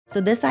So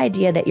this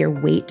idea that your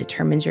weight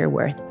determines your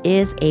worth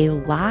is a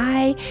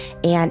lie,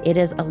 and it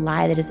is a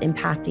lie that is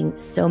impacting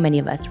so many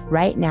of us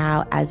right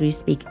now as we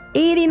speak.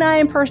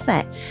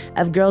 89%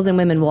 of girls and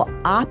women will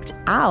opt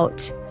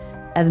out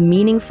of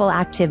meaningful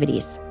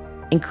activities,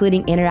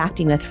 including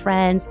interacting with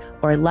friends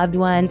or loved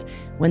ones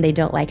when they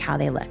don't like how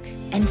they look.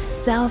 And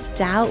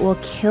self-doubt will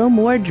kill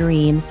more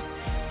dreams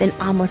than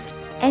almost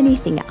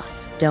anything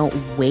else. Don't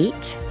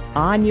wait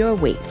on your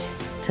weight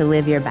to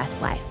live your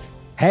best life.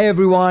 Hey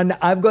everyone,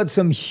 I've got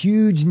some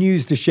huge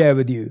news to share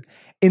with you.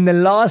 In the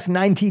last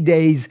 90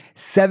 days,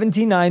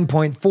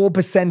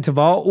 79.4% of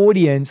our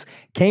audience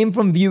came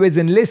from viewers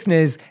and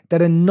listeners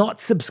that are not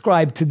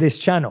subscribed to this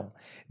channel.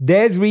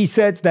 There's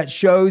research that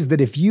shows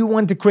that if you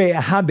want to create a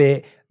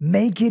habit,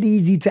 make it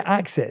easy to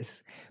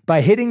access.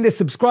 By hitting the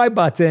subscribe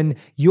button,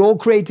 you're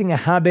creating a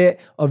habit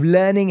of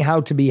learning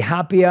how to be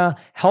happier,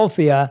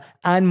 healthier,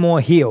 and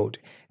more healed.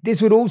 This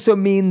would also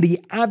mean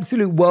the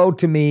absolute world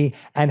to me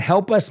and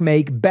help us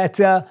make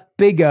better,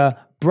 bigger,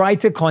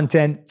 brighter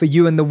content for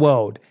you and the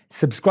world.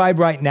 Subscribe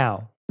right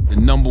now. The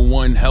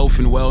 #1 health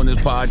and wellness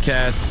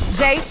podcast.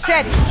 Jay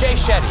Shetty. Jay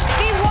Shetty.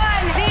 The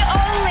one, the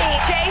only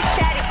Jay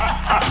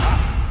Shetty.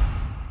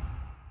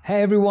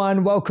 Hey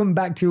everyone, welcome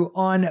back to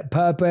On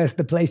Purpose,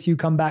 the place you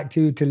come back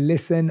to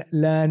listen,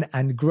 learn,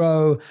 and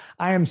grow.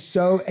 I am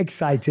so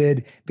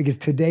excited because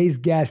today's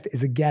guest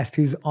is a guest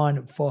who's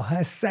on for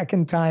her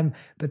second time,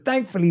 but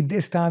thankfully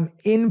this time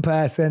in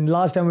person.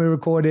 Last time we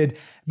recorded, I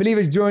believe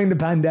it's during the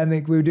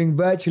pandemic, we were doing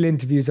virtual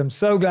interviews. I'm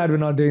so glad we're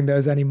not doing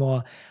those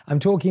anymore. I'm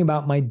talking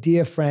about my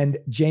dear friend,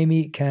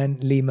 Jamie Kern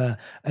Lima,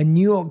 a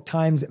New York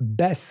Times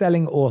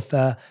best-selling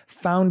author,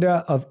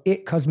 founder of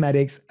IT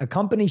Cosmetics, a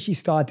company she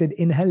started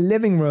in her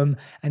living room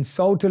and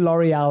sold to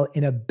L'Oreal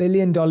in a $1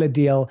 billion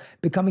deal,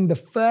 becoming the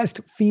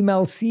first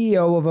female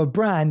CEO of a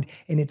brand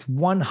in its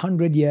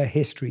 100-year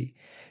history.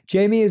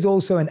 Jamie is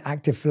also an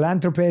active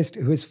philanthropist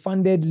who has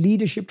funded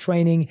leadership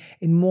training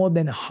in more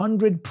than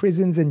 100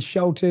 prisons and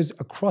shelters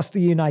across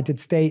the United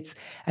States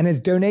and has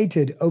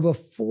donated over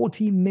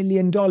 $40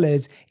 million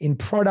in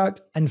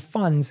product and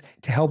funds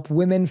to help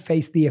women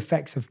face the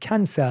effects of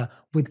cancer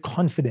with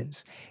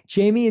confidence.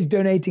 Jamie is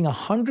donating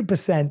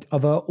 100%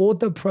 of her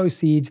author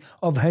proceeds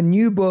of her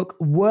new book,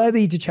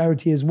 Worthy, to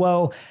charity as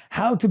well.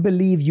 How to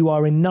Believe You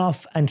Are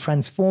Enough and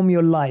Transform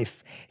Your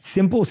Life.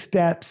 Simple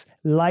steps,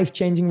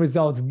 life-changing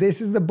results.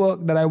 This is the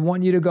book that I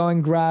want you to go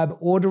and grab.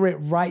 Order it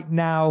right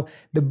now.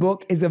 The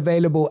book is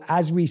available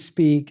as we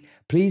speak.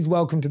 Please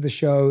welcome to the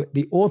show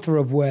the author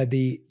of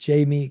Worthy,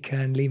 Jamie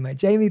Kern Lima.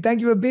 Jamie,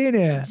 thank you for being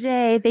here.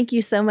 Jay, thank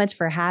you so much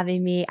for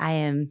having me. I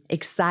am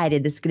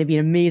excited. This is going to be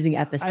an amazing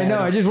episode. I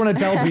know. I just want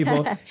to tell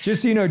people,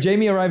 just so you know,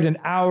 Jamie arrived an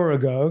hour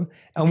ago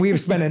and we've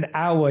spent an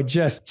hour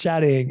just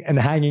chatting and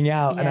hanging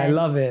out. Yes, and I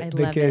love it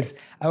because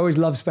I always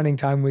love spending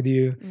time with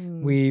you.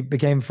 We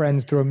became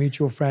friends through a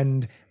mutual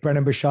friend,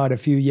 Brennan Bouchard, a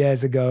few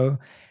years ago.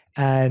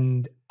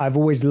 And I've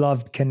always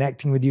loved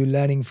connecting with you,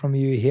 learning from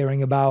you,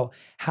 hearing about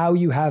how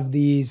you have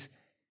these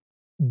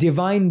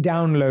divine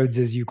downloads,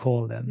 as you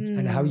call them,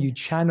 and how you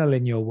channel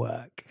in your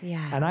work.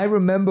 Yeah. And I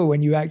remember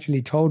when you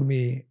actually told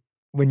me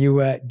when you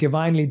were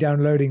divinely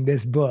downloading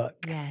this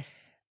book.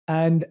 Yes.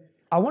 And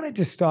I wanted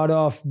to start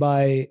off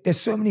by,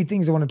 there's so many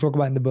things I want to talk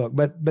about in the book,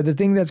 but the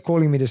thing that's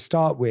calling me to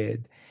start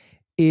with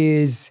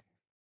is,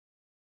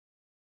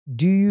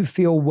 do you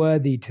feel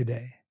worthy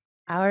today?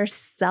 Our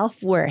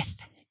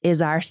self-worth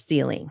is our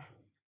ceiling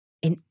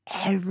in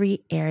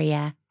every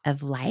area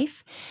of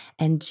life.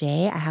 And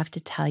Jay, I have to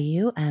tell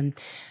you,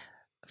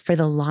 for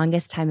the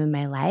longest time in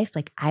my life,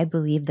 I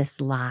believe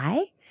this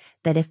lie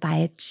that if I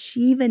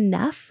achieve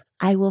enough,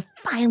 I will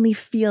finally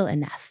feel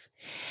enough.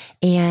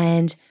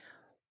 And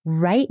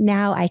right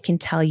now I can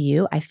tell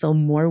you I feel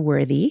more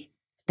worthy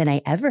than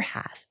I ever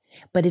have,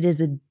 but it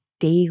is a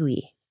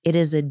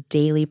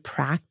daily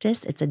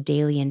practice. It's a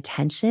daily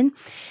intention.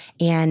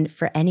 And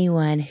for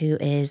anyone who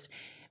is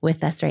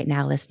with us right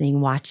now,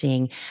 listening,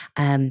 watching,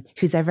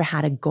 who's ever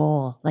had a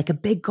goal, like a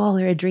big goal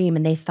or a dream,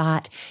 and they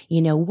thought,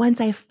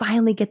 once I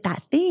finally get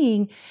that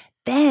thing,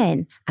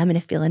 then I'm going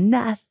to feel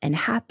enough and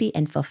happy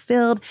and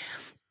fulfilled.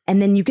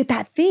 And then you get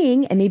that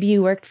thing, and maybe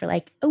you worked for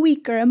a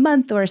week or a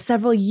month or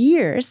several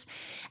years,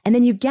 and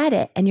then you get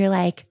it, and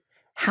you're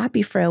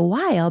happy for a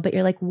while, but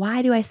you're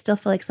why do I still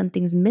feel like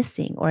something's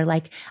missing, or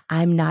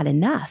I'm not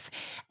enough?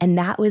 And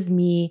that was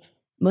me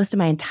most of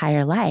my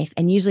entire life.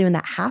 And usually when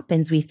that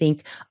happens, we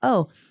think,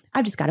 oh,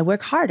 I've just got to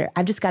work harder.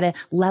 I've just got to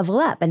level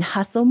up and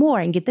hustle more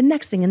and get the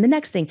next thing and the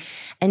next thing.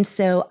 And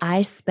so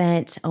I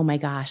spent, oh my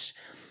gosh,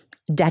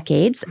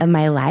 decades of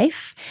my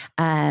life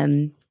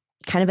kind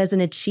of as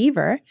an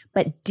achiever,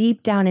 but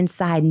deep down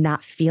inside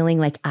not feeling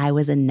like I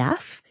was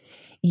enough.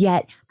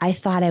 Yet I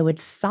thought I would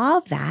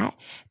solve that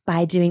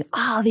by doing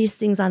all these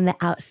things on the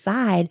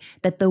outside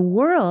that the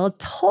world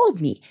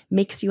told me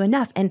makes you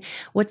enough. And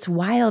what's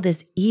wild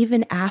is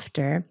even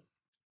after,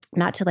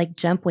 not to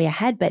jump way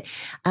ahead, but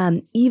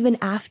even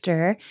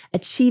after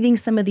achieving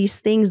some of these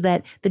things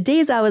that the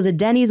days I was a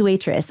Denny's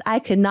waitress, I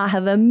could not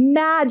have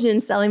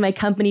imagined selling my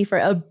company for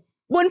 $1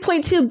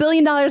 $1.2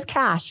 billion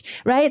cash,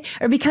 right?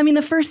 Or becoming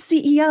the first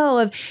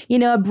CEO of,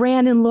 a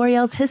brand in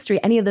L'Oreal's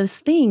history, any of those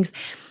things.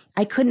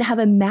 I couldn't have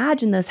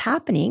imagined those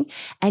happening.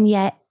 And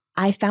yet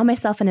I found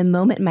myself in a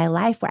moment in my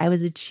life where I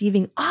was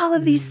achieving all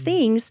of these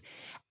things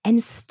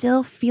and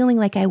still feeling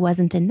like I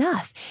wasn't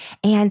enough.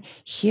 And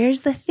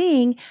here's the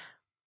thing.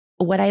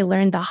 What I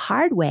learned the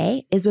hard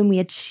way is when we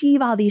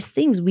achieve all these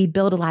things, we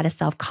build a lot of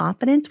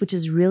self-confidence, which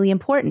is really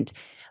important,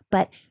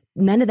 but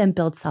none of them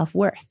build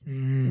self-worth,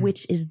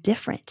 which is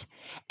different.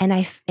 And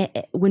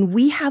when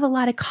we have a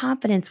lot of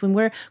confidence, when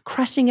we're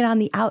crushing it on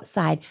the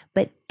outside,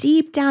 but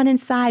deep down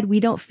inside, we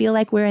don't feel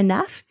like we're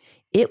enough,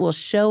 it will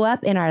show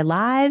up in our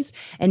lives,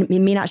 and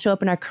it may not show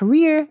up in our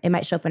career. It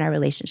might show up in our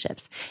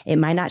relationships. It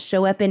might not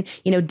show up in,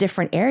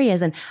 different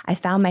areas. And I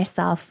found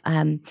myself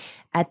in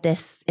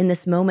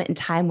this moment in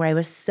time where I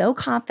was so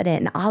confident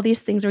and all these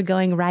things were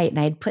going right. And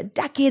I had put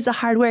decades of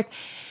hard work,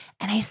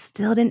 and I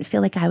still didn't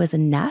feel like I was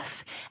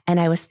enough. And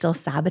I was still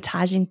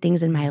sabotaging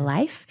things in my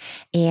life.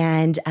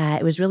 And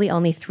it was really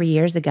only 3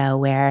 years ago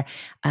where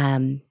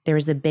there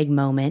was a big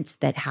moment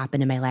that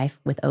happened in my life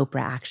with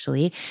Oprah,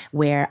 actually,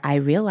 where I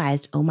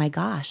realized, oh my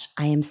gosh,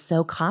 I am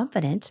so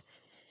confident,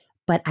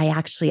 but I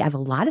have a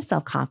lot of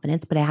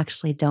self-confidence, but I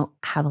actually don't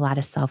have a lot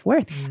of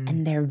self-worth.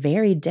 And they're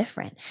very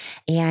different.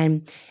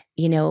 And,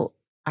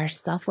 our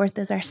self-worth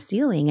is our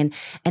ceiling.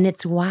 And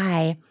it's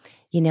why,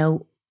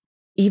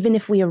 even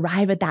if we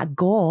arrive at that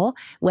goal,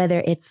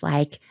 whether it's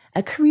like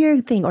a career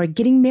thing or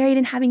getting married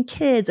and having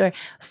kids or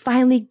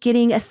finally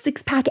getting a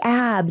 6-pack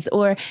abs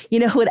or,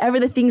 whatever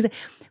the things,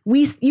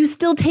 you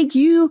still take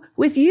you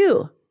with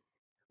you,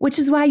 which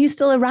is why you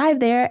still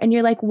arrive there. And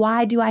you're like,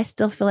 why do I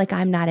still feel like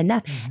I'm not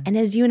enough? And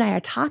as you and I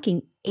are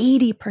talking,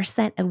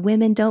 80% of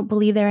women don't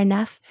believe they're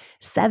enough.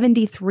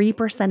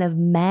 73% of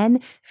men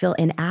feel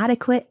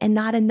inadequate and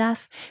not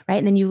enough, right?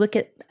 And then you look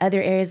at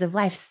other areas of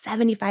life,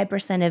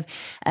 75%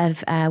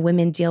 of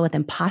women deal with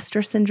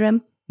imposter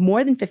syndrome.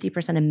 More than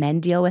 50% of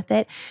men deal with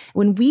it.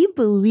 When we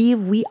believe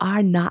we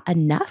are not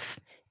enough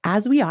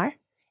as we are,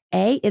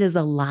 it is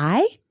a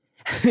lie.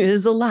 It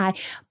is a lie,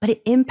 but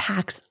it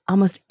impacts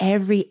almost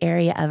every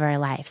area of our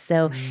life.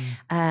 So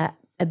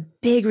a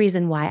big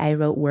reason why I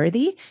wrote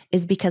Worthy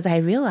is because I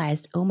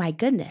realized, oh my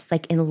goodness,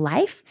 like in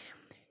life,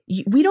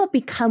 we don't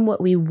become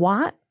what we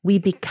want. We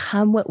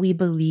become what we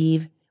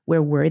believe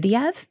we're worthy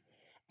of.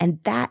 And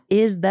that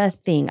is the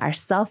thing. Our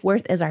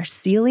self-worth is our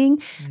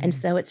ceiling. And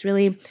so it's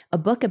really a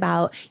book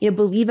about,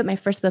 Believe It. My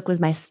first book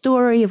was my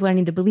story of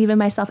learning to believe in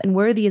myself. And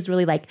Worthy is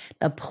really like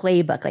the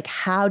playbook. Like,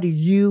 how do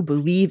you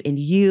believe in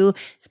you?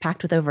 It's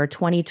packed with over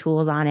 20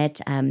 tools on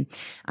it, on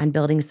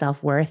building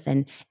self-worth.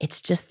 And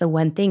it's just the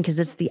one thing, because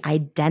it's the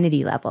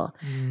identity level.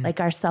 Like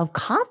our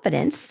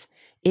self-confidence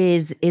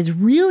is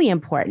really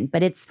important,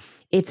 but it's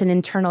an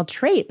internal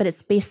trait, but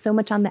it's based so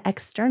much on the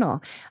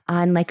external,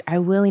 on like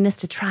our willingness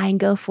to try and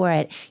go for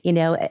it,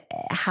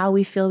 how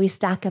we feel we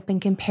stack up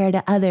and compare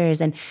to others,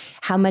 and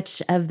how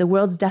much of the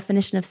world's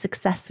definition of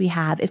success we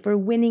have, if we're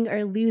winning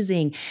or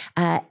losing.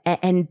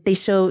 And they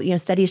show,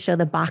 studies show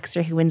the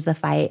boxer who wins the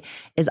fight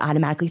is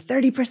automatically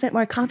 30%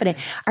 more confident.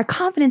 Our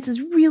confidence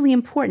is really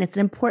important. It's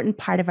an important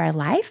part of our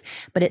life,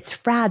 but it's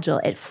fragile.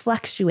 It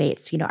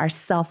fluctuates. Our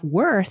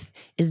self-worth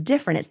is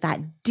different. It's that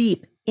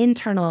deep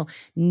internal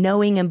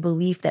knowing and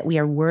belief that we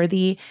are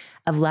worthy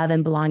of love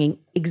and belonging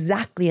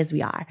exactly as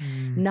we are,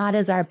 not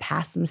as our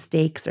past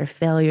mistakes or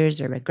failures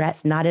or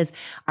regrets, not as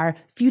our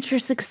future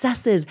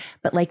successes,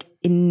 but like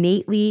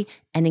innately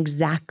and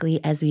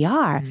exactly as we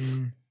are.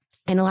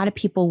 And a lot of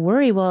people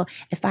worry, well,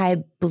 if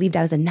I believed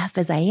I was enough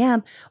as I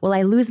am, will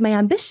I lose my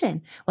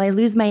ambition? Will I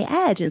lose my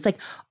edge? And it's like,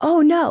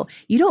 oh no,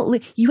 you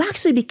don't. You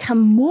actually become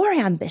more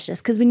ambitious,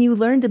 because when you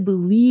learn to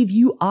believe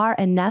you are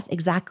enough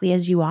exactly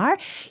as you are,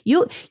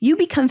 you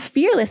become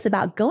fearless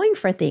about going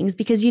for things,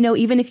 because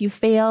even if you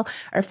fail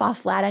or fall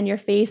flat on your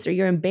face or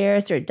you're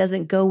embarrassed or it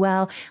doesn't go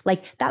well,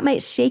 like that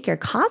might shake your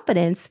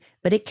confidence,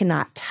 but it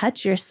cannot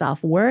touch your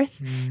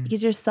self-worth,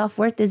 because your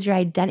self-worth is your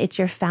identity. It's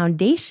your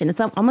foundation. It's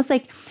almost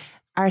like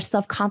our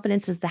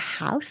self-confidence is the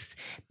house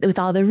with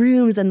all the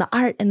rooms and the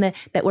art and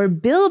that we're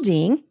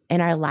building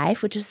in our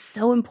life, which is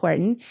so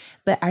important.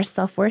 But our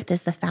self-worth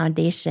is the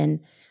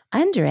foundation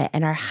under it.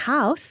 And our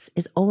house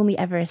is only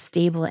ever as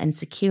stable and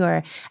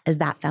secure as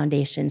that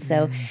foundation.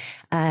 So,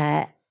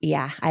 I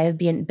have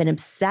been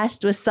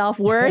obsessed with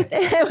self-worth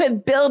and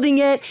with building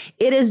it.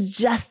 It is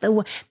just the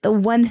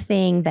one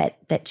thing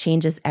that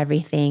changes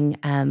everything.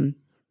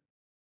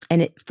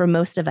 And for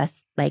most of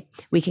us, like,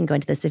 we can go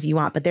into this if you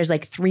want, but there's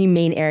like 3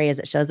 main areas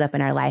it shows up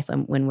in our life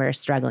when we're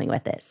struggling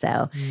with it.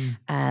 So,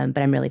 but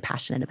I'm really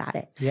passionate about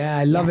it. Yeah,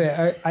 I love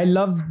it. I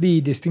love the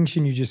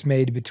distinction you just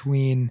made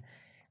between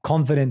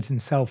confidence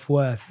and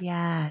self-worth.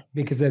 Yeah.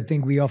 Because I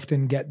think we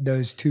often get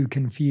those two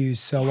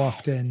confused so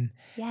often.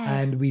 Yes.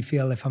 And we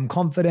feel if I'm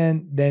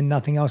confident, then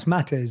nothing else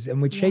matters.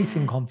 And we're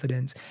chasing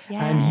confidence.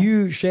 Yes. And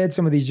you shared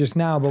some of these just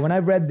now, but when I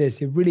read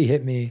this, it really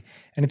hit me.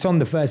 And it's on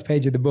the first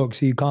page of the book,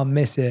 so you can't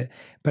miss it.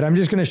 But I'm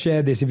just going to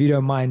share this if you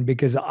don't mind,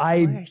 because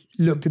I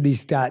looked at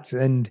these stats,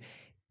 and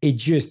it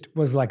just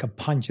was like a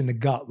punch in the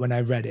gut when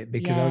I read it,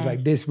 because I was like,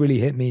 Yes. this really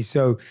hit me.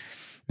 So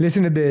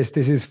listen to this.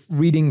 This is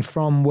reading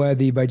from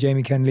Worthy by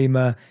Jamie Kern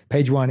Lima,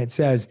 page 1. It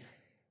says,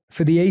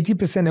 for the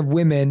 80% of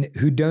women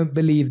who don't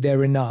believe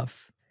they're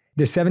enough,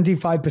 the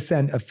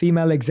 75% of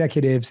female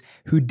executives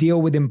who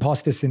deal with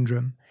imposter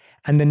syndrome,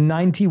 and the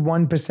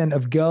 91%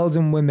 of girls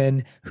and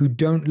women who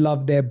don't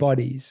love their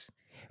bodies,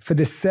 for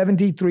the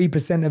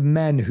 73% of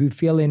men who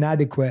feel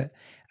inadequate,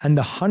 and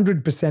the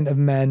 100% of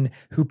men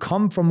who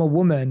come from a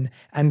woman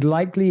and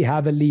likely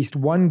have at least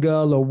one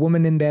girl or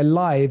woman in their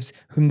lives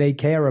whom they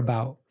care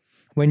about.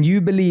 When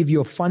you believe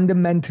you're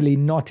fundamentally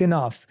not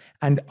enough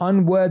and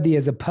unworthy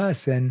as a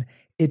person,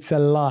 it's a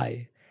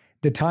lie.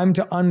 The time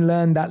to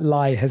unlearn that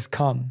lie has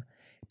come.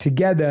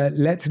 Together,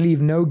 let's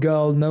leave no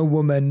girl, no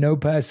woman, no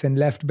person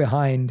left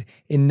behind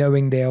in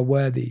knowing they are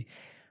worthy.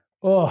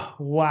 Oh,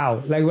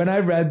 wow. Like when I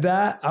read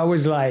that, I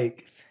was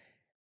like,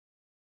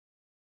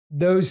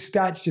 those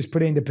stats just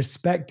put it into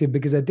perspective,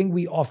 because I think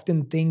we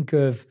often think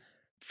of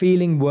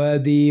feeling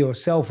worthy or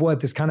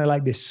self-worth as kind of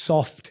like this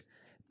soft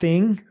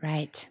thing.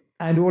 Right.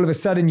 And all of a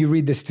sudden you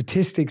read the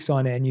statistics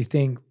on it and you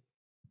think,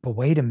 but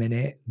wait a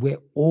minute, we're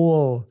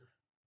all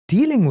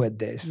dealing with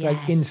this,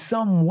 like in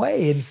some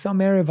way, in some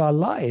area of our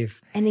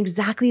life. And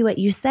exactly what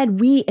you said,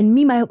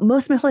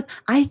 most of my whole life,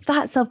 I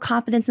thought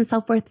self-confidence and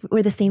self-worth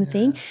were the same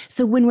thing.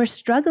 So when we're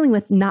struggling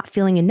with not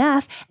feeling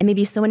enough, and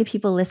maybe so many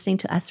people listening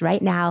to us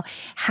right now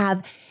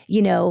have,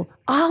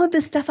 all of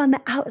this stuff on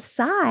the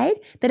outside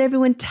that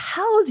everyone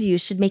tells you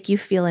should make you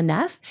feel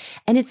enough.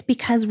 And it's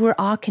because we're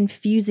all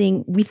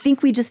confusing. We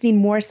think we just need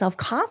more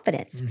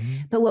self-confidence,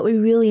 but what we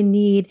really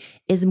need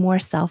is more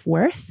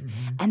self-worth.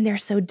 And they're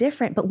so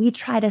different, but we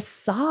try to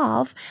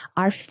solve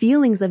our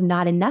feelings of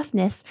not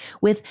enoughness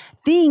with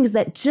things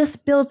that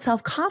just build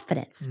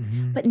self-confidence,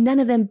 but none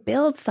of them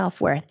build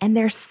self-worth. And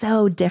they're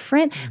so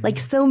different. Like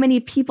so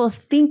many people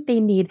think they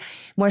need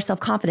more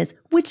self-confidence,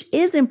 which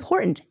is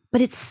important,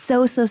 but it's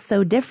so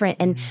different.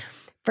 And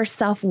for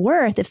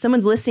self-worth, if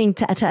someone's listening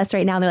to us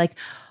right now, they're like,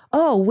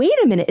 oh, wait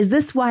a minute, is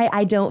this why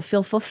I don't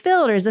feel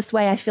fulfilled? Or is this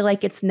why I feel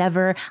like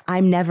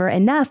I'm never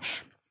enough?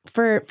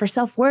 For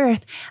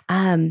self-worth,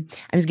 I'm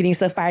just getting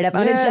so fired up.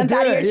 I'm going to jump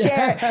out of your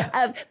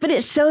chair. But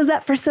it shows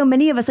up for so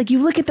many of us. Like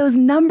you look at those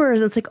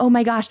numbers, it's like, oh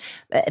my gosh,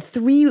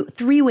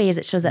 three ways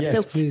it shows up.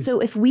 Yes, so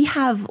if we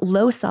have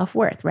low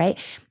self-worth, right?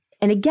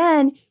 And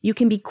again, you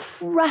can be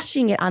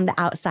crushing it on the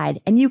outside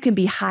and you can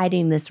be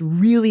hiding this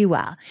really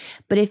well.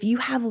 But if you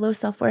have low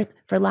self-worth,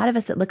 for a lot of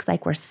us, it looks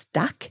like we're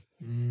stuck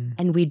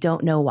and we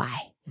don't know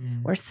why.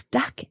 We're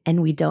stuck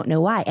and we don't know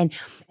why.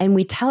 And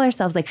we tell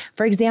ourselves, like,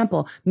 for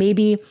example,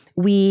 maybe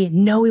we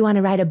know we want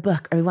to write a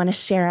book, or we want to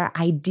share our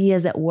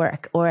ideas at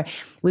work, or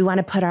we want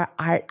to put our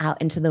art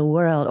out into the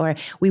world, or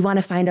we want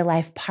to find a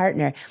life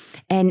partner.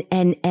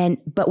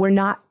 But we're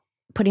not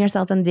putting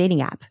ourselves on the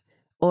dating app,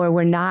 or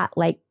we're not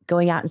like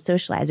going out and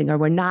socializing, or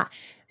we're not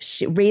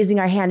raising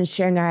our hand and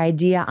sharing our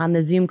idea on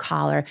the Zoom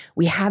call, or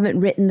we haven't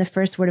written the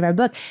first word of our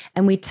book.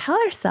 And we tell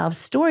ourselves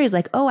stories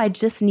like, oh, I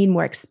just need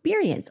more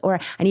experience, or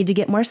I need to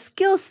get more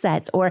skill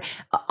sets, or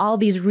all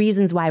these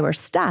reasons why we're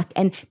stuck.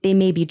 And they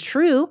may be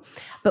true,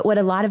 but what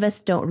a lot of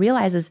us don't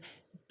realize is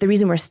the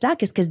reason we're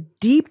stuck is because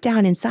deep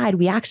down inside,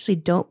 we actually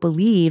don't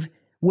believe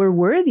we're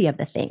worthy of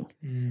the thing.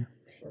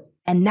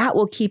 And that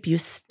will keep you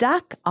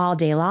stuck all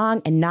day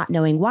long and not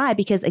knowing why,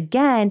 because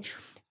again,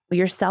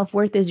 your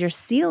self-worth is your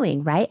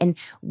ceiling, right? And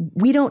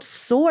we don't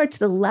soar to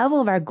the level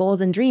of our goals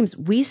and dreams.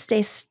 We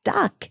stay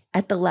stuck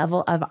at the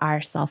level of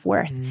our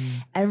self-worth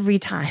every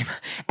time.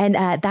 And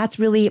that's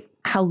really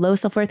how low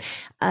self-worth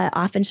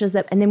often shows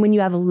up. And then when you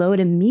have a low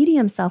to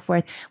medium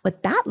self-worth,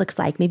 what that looks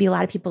like, maybe a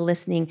lot of people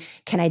listening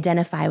can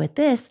identify with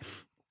this.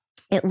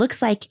 It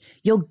looks like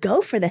you'll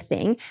go for the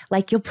thing,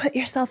 like you'll put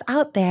yourself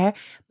out there,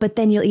 but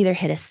then you'll either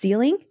hit a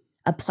ceiling,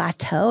 a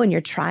plateau, and you're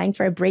trying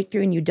for a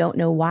breakthrough and you don't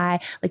know why.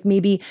 Like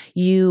maybe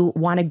you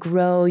want to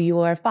grow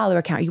your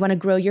follower count. You want to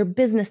grow your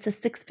business to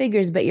 6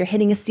 figures, but you're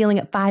hitting a ceiling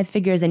at 5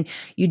 figures and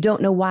you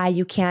don't know why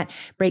you can't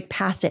break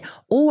past it.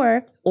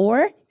 Or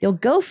you'll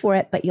go for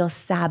it, but you'll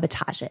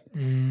sabotage it,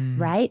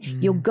 right?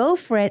 You'll go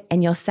for it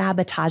and you'll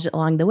sabotage it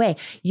along the way.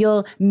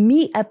 You'll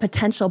meet a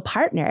potential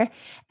partner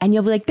and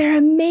you'll be like, they're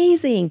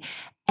amazing.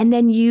 And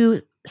then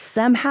you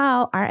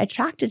somehow are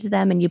attracted to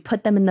them and you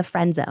put them in the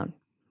friend zone.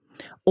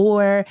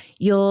 Or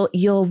you'll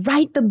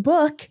write the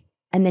book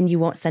and then you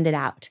won't send it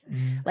out.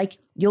 Like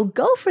you'll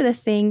go for the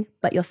thing,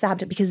 but you'll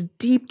sabotage it because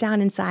deep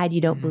down inside,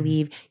 you don't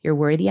believe you're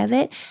worthy of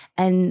it.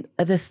 And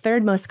the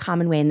third most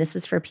common way, and this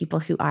is for people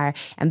who are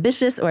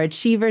ambitious or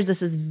achievers,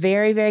 this is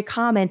very, very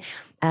common.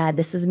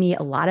 This is me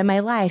a lot of my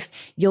life.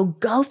 You'll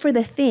go for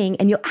the thing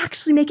and you'll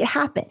actually make it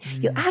happen.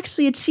 You'll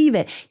actually achieve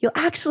it.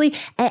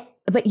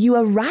 But you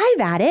arrive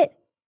at it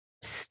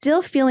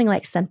still feeling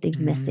like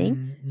something's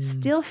missing,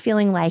 still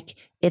feeling like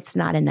it's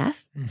not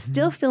enough,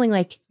 still feeling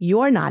like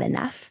you're not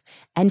enough.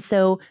 And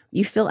so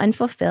you feel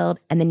unfulfilled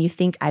and then you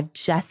think, I've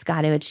just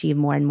got to achieve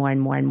more and more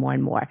and more and more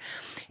and more.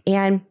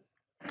 And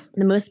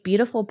the most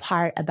beautiful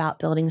part about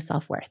building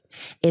self-worth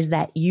is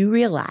that you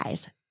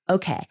realize,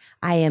 okay,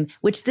 I am,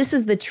 which this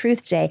is the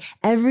truth, Jay.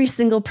 Every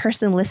single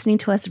person listening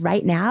to us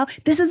right now,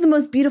 this is the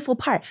most beautiful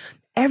part.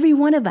 Every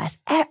one of us,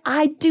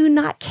 I do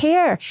not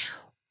care.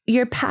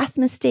 Your past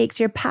mistakes,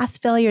 your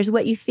past failures,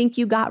 what you think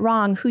you got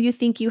wrong, who you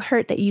think you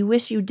hurt that you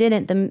wish you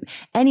didn't,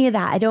 any of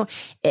that.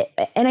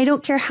 I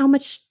don't care how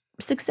much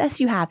success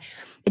you have.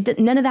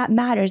 None of that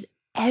matters.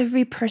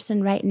 Every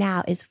person right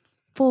now is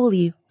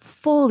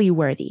fully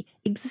worthy,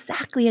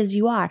 exactly as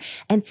you are.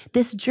 And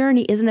this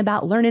journey isn't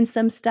about learning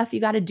some stuff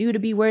you got to do to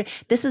be worthy.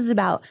 This is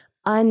about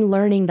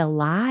unlearning the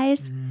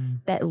lies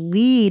that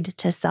lead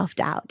to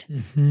self-doubt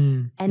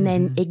and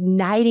then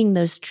igniting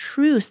those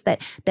truths that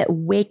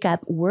wake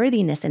up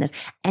worthiness in us.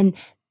 And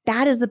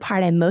that is the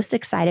part I'm most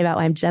excited about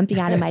when I'm jumping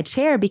out of my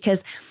chair,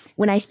 because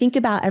when I think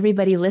about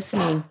everybody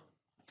listening,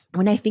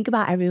 when I think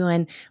about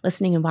everyone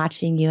listening and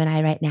watching you and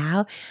I right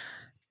now,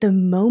 the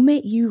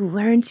moment you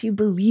learn to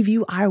believe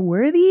you are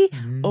worthy,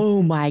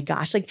 oh my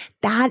gosh, like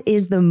that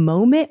is the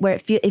moment where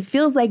it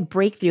feels like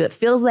breakthrough. It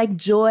feels like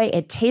joy.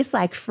 It tastes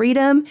like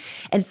freedom.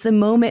 And it's the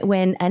moment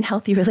when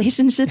unhealthy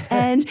relationships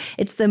end.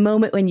 It's the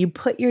moment when you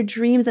put your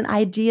dreams and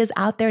ideas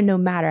out there, no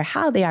matter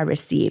how they are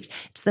received.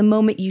 It's the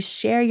moment you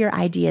share your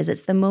ideas.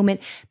 It's the moment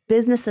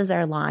businesses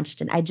are launched.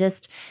 And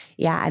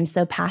I'm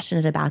so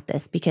passionate about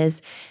this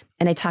because,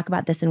 and I talk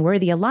about this in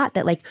Worthy a lot,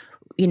 that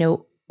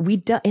we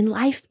do in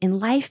life,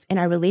 in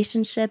our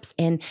relationships,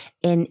 in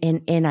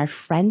our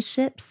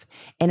friendships,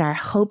 in our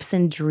hopes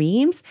and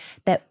dreams,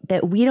 that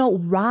we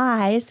don't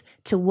rise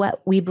to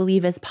what we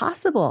believe is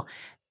possible,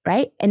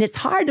 right? And it's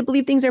hard to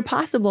believe things are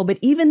possible, but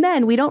even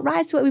then, we don't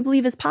rise to what we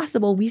believe is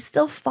possible. We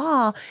still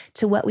fall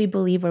to what we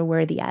believe we're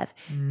worthy of.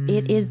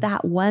 It is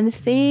that one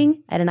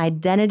thing at an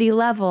identity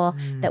level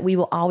that we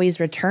will always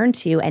return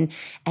to,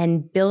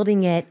 and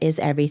building it is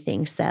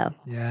everything. So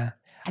yeah.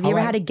 Have you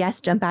ever had a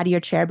guest jump out of your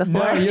chair before?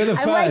 No, you're the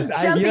first.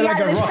 You're like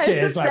a rocket.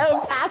 It's like,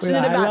 so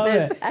passionate about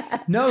this.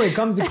 No, it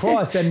comes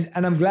across. And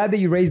I'm glad that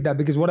you raised that,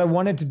 because what I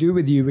wanted to do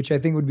with you, which I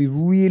think would be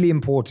really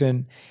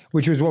important,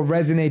 which was what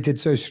resonated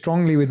so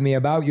strongly with me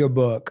about your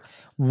book,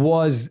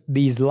 was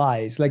these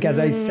lies. Like as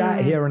I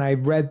sat here and I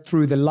read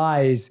through the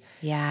lies,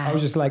 I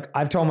was just like,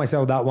 I've told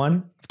myself that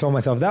one. I've told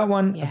myself that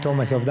one. I've told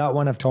myself that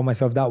one. I've told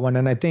myself that one.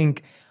 And I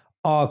think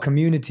our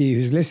community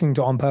who's listening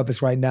to On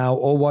Purpose right now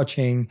or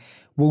watching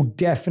will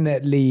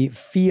definitely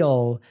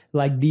feel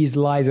like these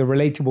lies are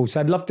relatable.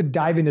 So I'd love to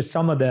dive into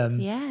some of them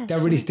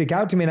that really stick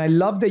out to me. And I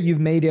love that you've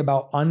made it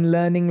about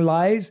unlearning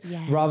lies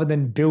rather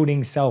than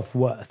building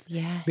self-worth.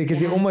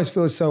 Because it almost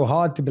feels so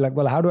hard to be like,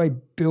 well, how do I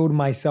build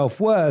my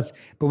self-worth?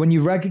 But when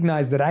you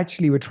recognize that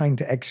actually we're trying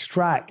to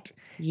extract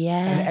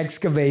and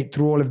excavate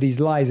through all of these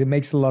lies, it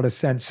makes a lot of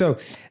sense. So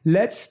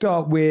let's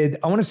start with,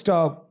 and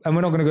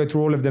we're not going to go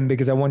through all of them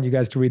because I want you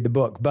guys to read the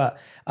book, but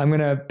I'm going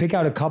to pick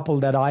out a couple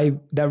that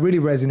really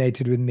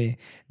resonated with me.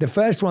 The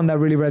first one that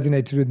really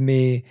resonated with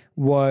me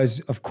was,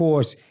 of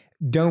course,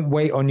 don't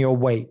wait on your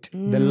weight.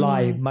 The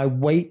lie, my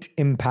weight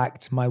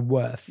impacts my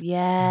worth.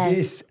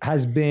 This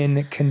has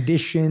been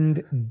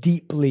conditioned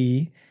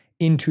deeply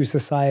into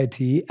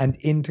society and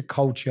into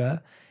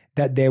culture,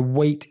 that their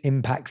weight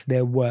impacts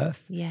their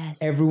worth.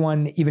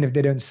 Everyone, even if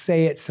they don't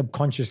say it,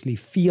 subconsciously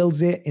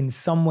feels it in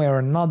some way or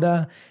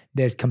another.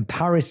 There's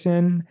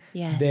comparison.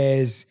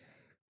 There's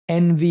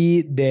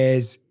envy.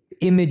 There's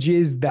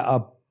images that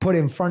are put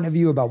in front of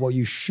you about what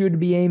you should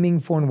be aiming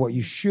for and what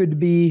you should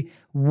be.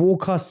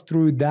 Walk us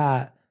through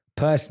that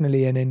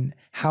personally and in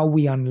how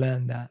we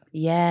unlearn that.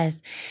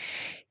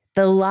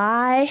 The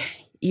lie,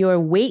 your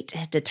weight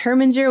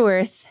determines your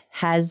worth,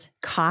 has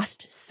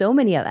cost so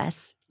many of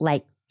us,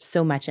 like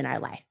so much in our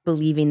life,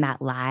 believing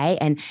that lie.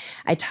 And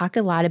I talk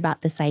a lot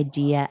about this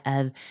idea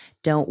of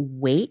don't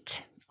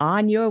wait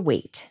on your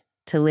weight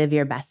to live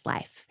your best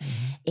life.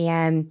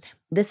 And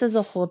this is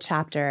a whole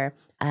chapter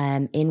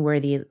in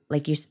Worthy.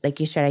 Like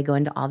you shared, I go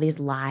into all these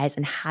lies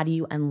and how do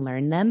you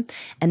unlearn them?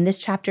 And this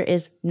chapter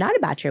is not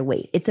about your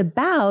weight. It's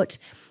about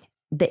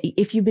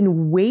if you've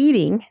been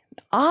waiting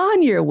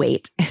on your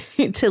weight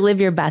to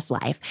live your best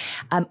life,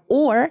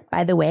 or,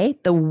 by the way,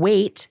 the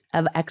weight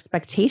of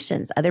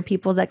expectations, other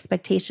people's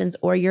expectations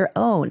or your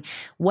own.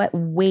 What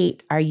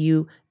weight are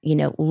you,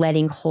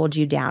 letting hold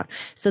you down?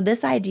 So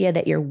this idea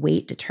that your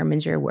weight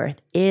determines your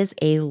worth is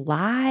a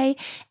lie,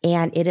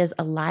 and it is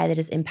a lie that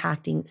is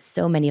impacting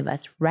so many of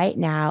us right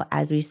now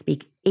as we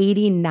speak.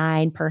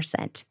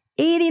 89%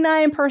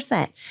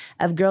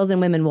 of girls and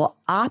women will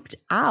opt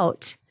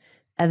out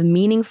of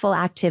meaningful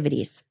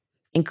activities,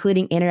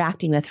 including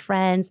interacting with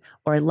friends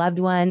or loved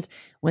ones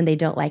when they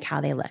don't like how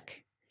they look.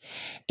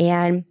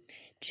 And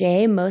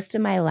Jay, most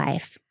of my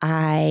life,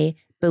 I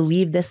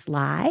believed this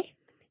lie.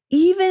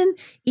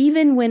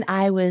 Even when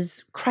I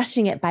was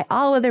crushing it by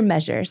all other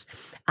measures,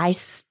 I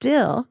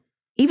still,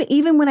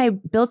 even when I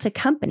built a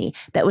company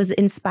that was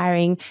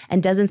inspiring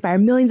and does inspire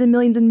millions and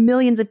millions and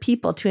millions of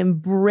people to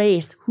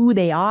embrace who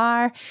they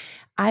are,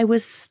 I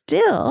was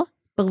still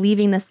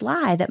believing this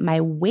lie that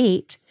my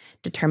weight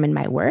determined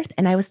my worth,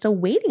 and I was still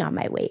waiting on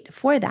my weight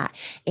for that.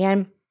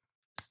 And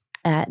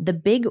the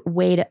big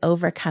way to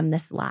overcome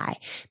this lie,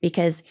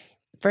 because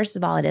first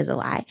of all, it is a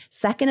lie.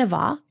 Second of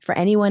all, for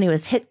anyone who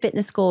has hit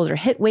fitness goals or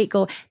hit weight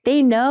goal,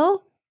 they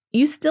know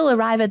you still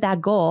arrive at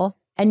that goal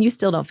and you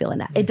still don't feel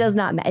enough. It does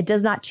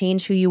not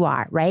change who you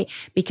are, right?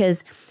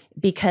 Because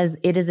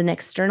it is an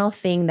external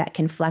thing that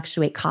can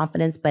fluctuate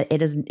confidence, but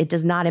it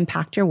does not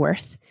impact your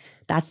worth.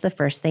 That's the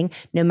first thing.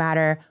 No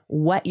matter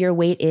what your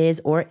weight is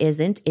or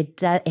isn't,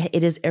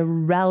 it is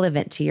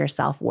irrelevant to your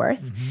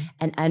self-worth.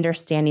 And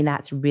understanding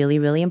that's really,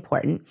 really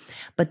important.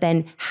 But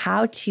then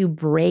how to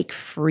break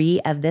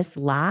free of this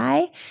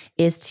lie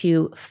is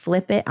to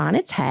flip it on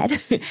its head,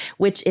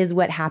 which is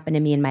what happened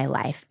to me in my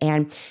life.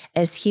 And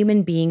as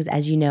human beings,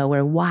 as you know,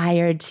 we're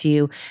wired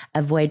to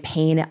avoid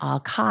pain at all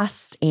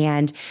costs.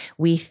 And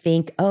we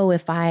think, oh,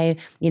 if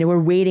we're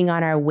waiting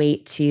on our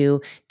weight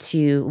to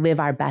live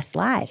our best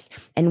lives.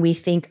 And we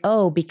think,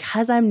 oh,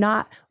 because I'm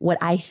not what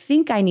I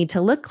think I need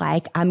to look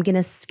like, I'm going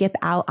to skip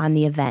out on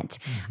the event.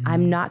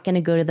 I'm not going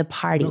to go to the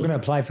party. I'm not going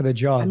to apply for the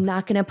job. I'm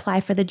not going to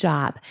apply for the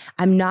job.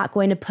 I'm not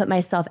going to put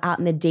myself out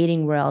in the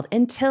dating world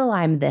until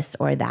I'm this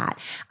or that.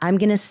 I'm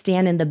going to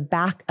stand in the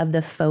back of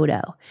the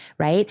photo,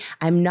 right?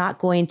 I'm not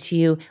going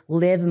to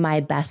live my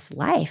best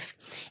life.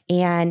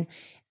 And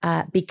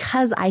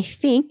because I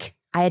think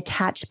I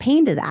attach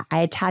pain to that.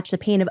 I attach the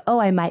pain of, oh,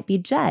 I might be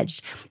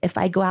judged. If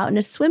I go out in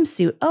a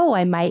swimsuit, oh,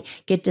 I might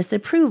get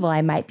disapproval.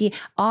 I might be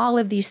all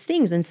of these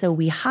things. And so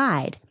we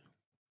hide.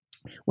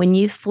 When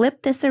you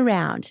flip this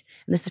around,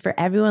 and this is for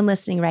everyone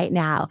listening right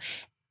now,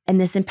 and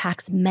this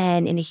impacts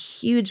men in a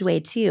huge way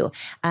too,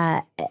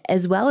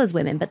 as well as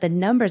women, but the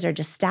numbers are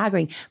just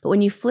staggering. But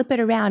when you flip it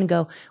around and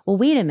go, well,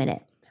 wait a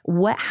minute,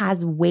 what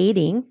has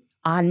waiting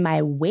on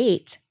my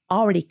weight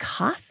already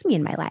cost me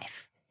in my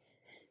life?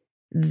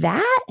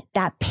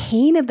 That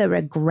pain of the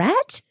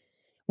regret,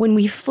 when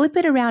we flip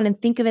it around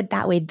and think of it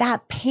that way,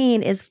 that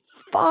pain is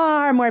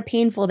far more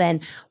painful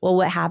than, well,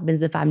 what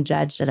happens if I'm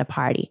judged at a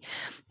party?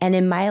 And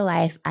in my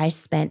life, I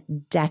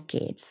spent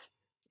decades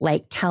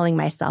like telling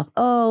myself,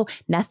 oh,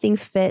 nothing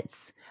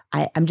fits.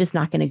 I'm just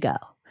not going to go.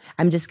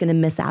 I'm just going to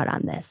miss out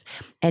on this.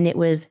 And it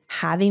was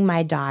having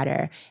my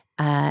daughter,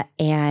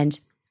 and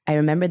I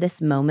remember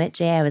this moment,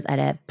 Jay. I was at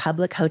a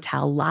public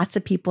hotel, lots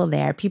of people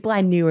there, people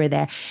I knew were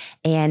there.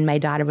 And my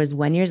daughter was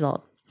 1 year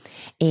old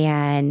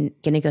and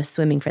going to go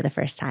swimming for the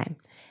first time.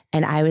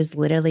 And I was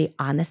literally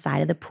on the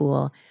side of the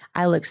pool.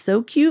 I looked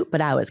so cute, but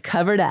I was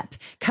covered up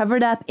I had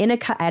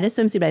a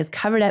swimsuit, but I was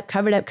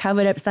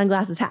covered up,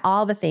 sunglasses,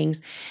 all the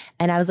things.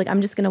 And I was like,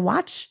 I'm just going to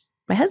watch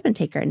my husband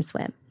take her and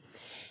swim.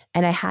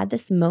 And I had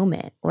this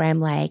moment where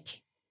I'm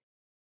like,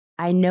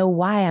 I know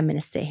why I'm going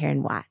to sit here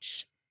and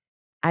watch.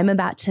 I'm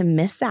about to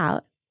miss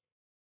out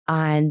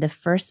on the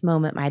first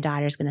moment my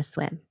daughter's going to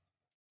swim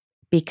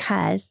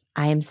because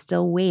I am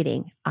still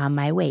waiting on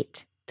my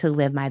weight to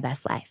live my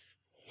best life.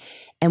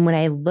 And when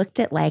I looked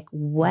at like,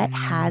 what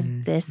has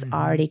this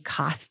already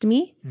cost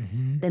me?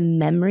 The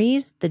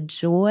memories, the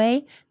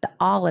joy,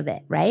 all of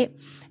it, right?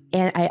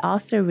 And I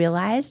also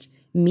realized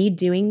me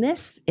doing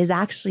this is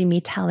actually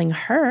me telling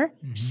her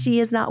she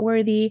is not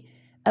worthy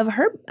of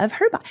her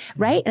body,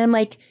 right? And I'm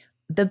like,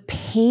 the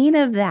pain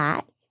of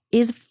that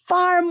is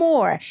far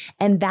more.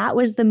 And that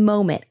was the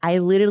moment. I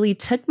literally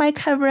took my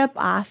cover up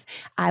off.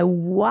 I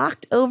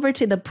walked over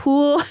to the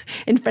pool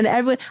in front of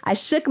everyone. I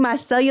shook my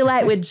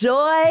cellulite with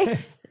joy,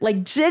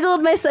 like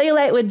jiggled my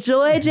cellulite with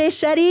joy, Jay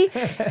Shetty.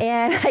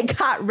 And I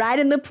got right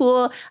in the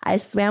pool. I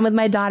swam with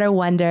my daughter,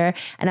 Wonder.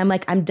 And I'm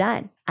like, I'm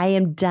done. I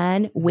am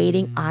done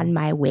waiting on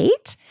my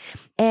weight.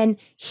 And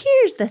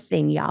here's the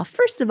thing, y'all.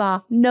 First of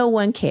all, no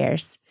one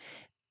cares.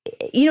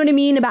 You know what I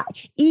mean? About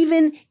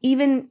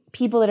even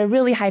people that are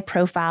really high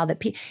profile, that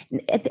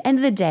at the end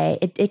of the day,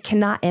 it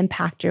cannot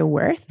impact your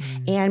worth.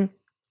 And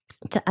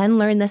to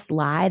unlearn this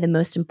lie, the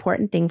most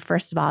important thing,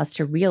 first of all, is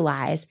to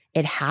realize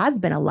it has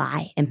been a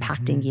lie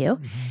impacting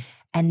you.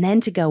 And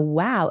then to go,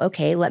 wow,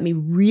 okay, let me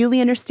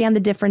really understand the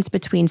difference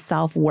between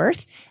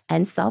self-worth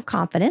and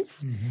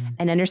self-confidence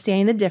and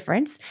understanding the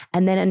difference.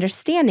 And then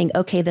understanding,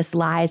 okay, this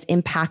lie is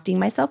impacting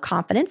my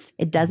self-confidence.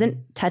 It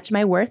doesn't touch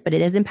my worth, but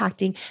it is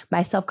impacting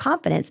my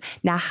self-confidence.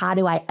 Now, how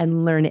do I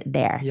unlearn it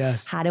there?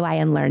 Yes. How do I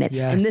unlearn it?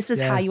 Yes, and this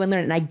is how you unlearn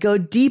it. And I go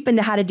deep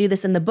into how to do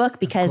this in the book,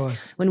 because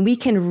when we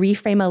can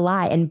reframe a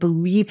lie and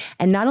believe,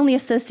 and not only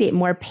associate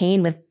more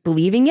pain with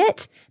believing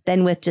it,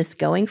 than with just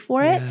going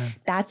for it,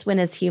 that's when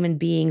as human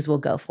beings we'll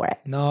go for it.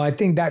 No, I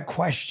think that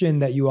question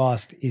that you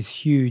asked is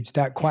huge.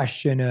 That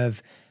question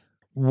of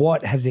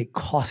what has it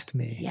cost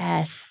me?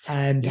 Yes.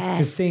 And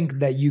to think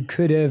that you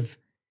could have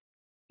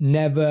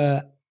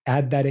never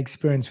had that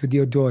experience with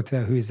your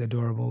daughter, who is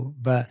adorable,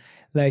 but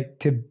like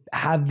to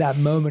have that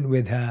moment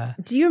with her.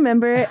 Do you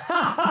remember?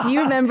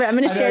 I'm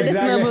going to share this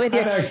moment with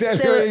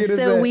you.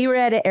 So we were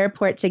at an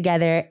airport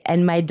together,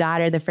 and my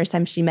daughter, the first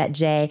time she met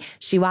Jay,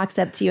 she walks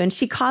up to you and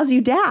she calls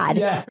you dad.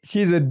 Yeah,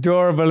 she's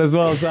adorable as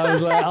well. So I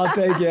was like, I'll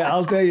take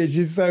it.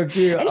 She's so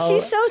cute. And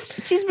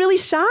she's really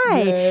shy.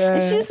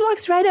 And she just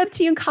walks right up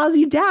to you and calls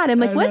you dad. I'm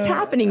like, what's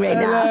happening right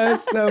now?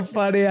 It's so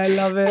funny. I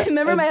love it. I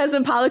remember my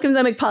husband, Paulo, comes.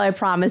 I'm like, Paulo, I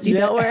promise you,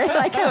 don't worry.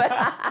 Like,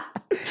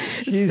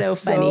 She's So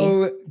funny.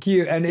 so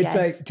cute. And it's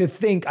Yes. like to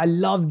think, I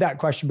love that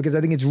question because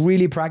I think it's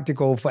really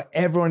practical for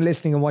everyone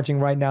listening and watching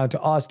right now to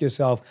ask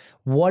yourself,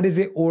 what does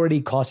it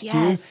already cost Yes,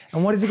 you?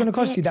 And what is it going to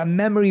that's cost you? it. That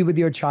memory with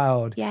your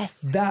child.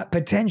 Yes. That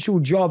potential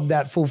job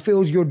that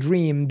fulfills your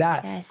dream,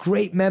 that Yes.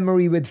 great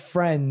memory with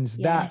friends,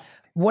 that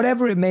Yes.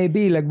 whatever it may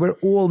be, like we're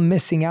all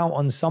missing out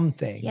on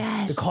something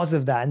Yes. because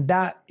of that. And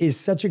that is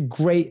such a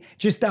great,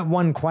 just that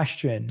one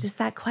question. Just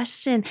that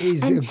question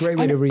Is a great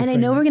way to reframe And I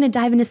know it. we're going to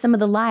dive into some of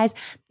the lies.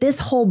 This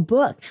whole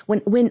book,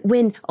 when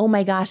oh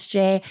my gosh,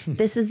 Jay,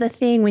 this is the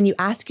thing. When you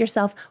ask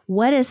yourself,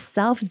 what does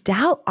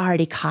self-doubt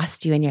already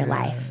cost you in your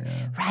life,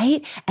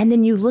 right? And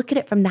then you look at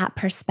it from that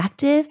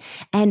perspective.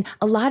 And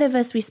a lot of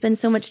us, we spend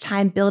so much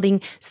time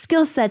building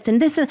skill sets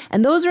and this,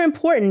 and those are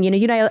important. You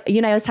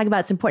and I always talk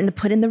about it's important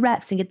to put in the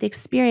reps and get the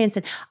experience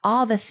and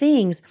all the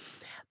things,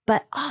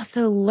 but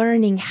also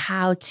learning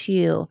how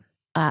to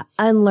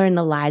unlearn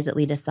the lies that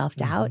lead to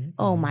self-doubt.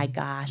 Oh my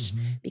gosh.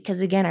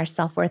 Because again, our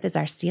self-worth is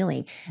our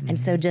ceiling. And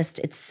so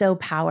it's so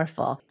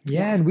powerful.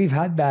 Yeah, and we've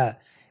had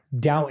that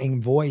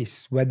doubting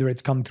voice, whether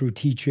it's come through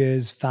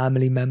teachers,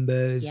 family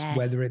members, Yes.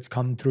 whether it's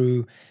come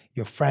through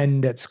your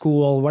friend at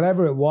school,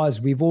 whatever it was,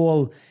 we've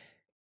all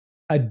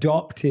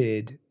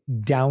adopted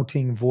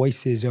doubting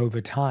voices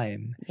over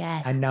time.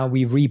 Yes. And now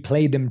we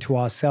replay them to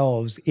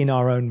ourselves in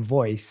our own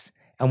voice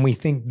and we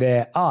think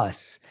they're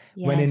us,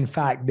 when in Yes.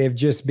 fact they've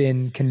just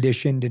been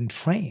conditioned and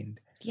trained.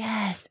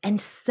 Yes. And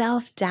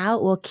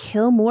self-doubt will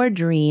kill more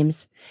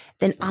dreams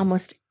than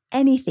almost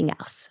anything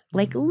else,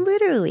 like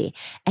literally.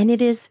 And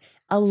it is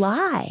a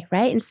lie,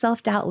 right? And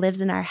self-doubt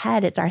lives in our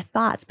head. It's our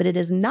thoughts, but it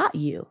is not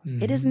you.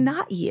 It is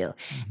not you.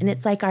 And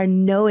it's like our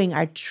knowing,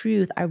 our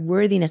truth, our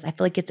worthiness. I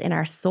feel like it's in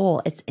our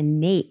soul. It's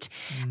innate.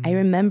 I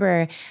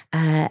remember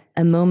a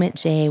moment,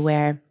 Jay,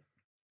 where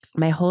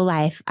my whole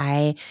life,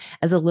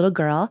 as a little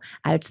girl,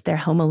 I would sit there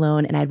home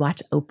alone and I'd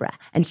watch Oprah.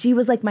 And she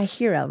was like my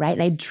hero, right?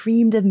 And I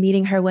dreamed of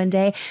meeting her one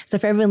day. So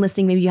for everyone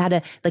listening, maybe you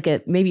had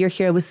maybe your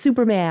hero was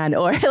Superman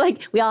or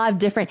like we all have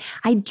different.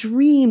 I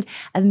dreamed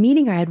of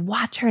meeting her. I'd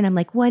watch her and I'm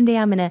like, one day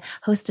I'm going to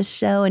host a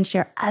show and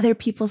share other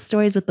people's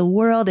stories with the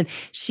world. And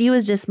she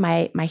was just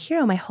my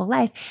hero my whole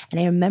life. And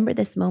I remember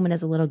this moment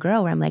as a little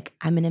girl where I'm like,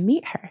 I'm going to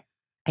meet her.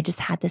 I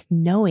just had this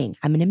knowing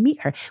I'm going to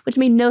meet her, which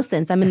made no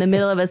sense. I'm in the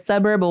middle of a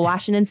suburb of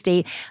Washington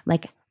State. I'm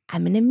like,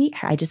 I'm going to meet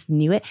her. I just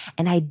knew it.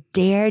 And I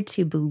dared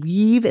to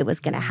believe it was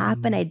going to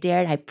happen. I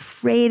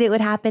prayed it would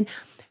happen.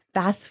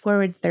 Fast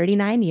forward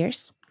 39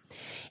 years.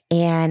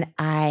 And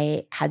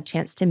I had a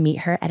chance to meet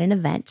her at an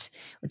event,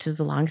 which is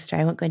the long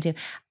story I won't go into.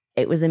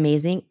 It was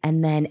amazing.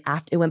 And then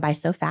after it went by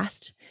so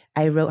fast,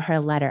 I wrote her a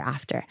letter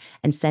after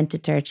and sent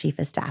it to her chief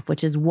of staff,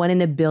 which is 1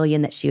 in a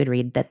billion that she would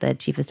read, that the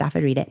chief of staff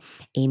would read it.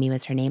 Amy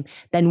was her name.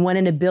 Then 1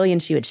 in a billion,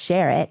 she would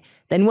share it.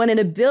 Then 1 in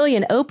a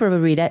billion, Oprah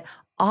would read it.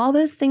 All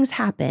those things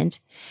happened.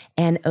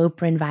 And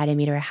Oprah invited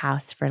me to her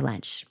house for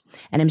lunch.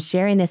 And I'm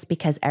sharing this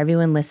because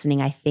everyone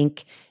listening, I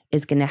think,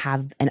 is going to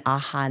have an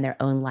aha in their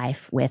own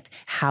life with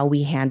how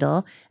we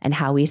handle and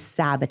how we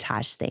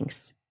sabotage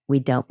things we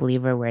don't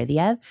believe we're worthy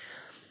of.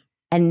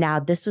 And now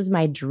this was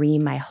my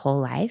dream my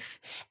whole life.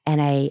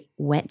 And I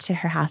went to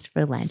her house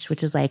for lunch,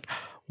 which is like,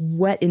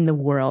 what in the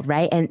world,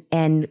 right?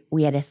 And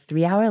we had a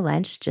 3-hour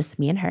lunch, just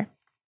me and her.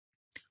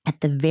 At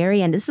the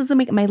very end, this is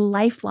my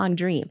lifelong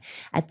dream.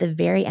 At the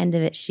very end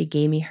of it, she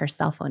gave me her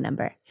cell phone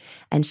number.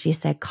 And she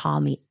said, call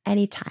me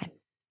anytime.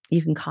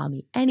 You can call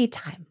me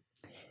anytime.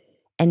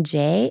 And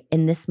Jay,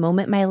 in this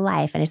moment in my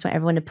life, and I just want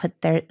everyone to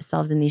put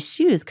themselves in these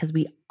shoes because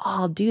we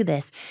all do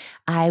this,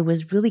 I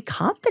was really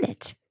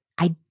confident.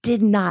 I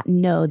did not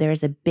know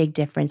there's a big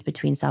difference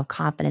between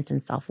self-confidence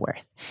and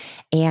self-worth.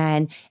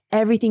 And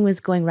everything was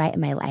going right in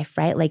my life,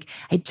 right? Like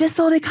I just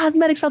sold a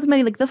cosmetics for all this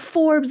money, like the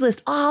Forbes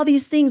list, all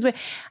these things.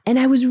 And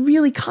I was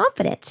really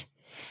confident.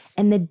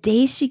 And the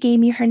day she gave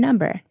me her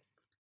number,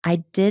 I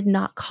did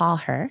not call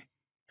her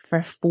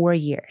for 4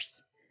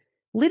 years.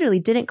 Literally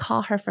didn't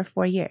call her for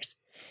 4 years.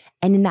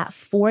 And in that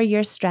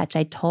 4-year stretch,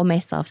 I told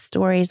myself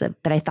stories that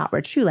I thought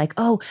were true. Like,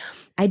 oh,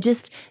 I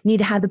just need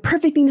to have the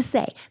perfect thing to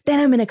say. Then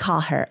I'm going to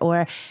call her.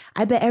 Or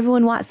I bet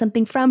everyone wants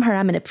something from her.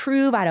 I'm going to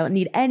prove I don't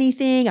need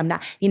anything. I'm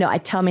not, I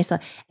tell myself.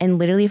 And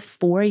literally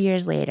 4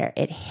 years later,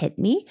 it hit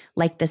me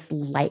like this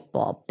light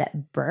bulb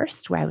that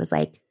burst where I was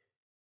like,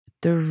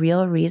 the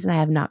real reason I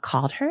have not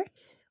called her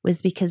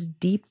was because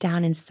deep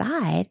down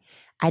inside,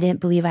 I didn't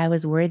believe I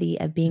was worthy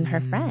of being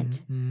her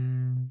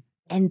friend.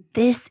 And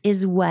this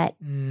is what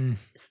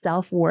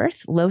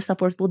self-worth, low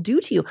self-worth will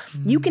do to you.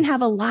 You can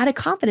have a lot of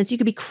confidence. You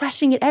could be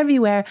crushing it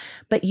everywhere,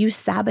 but you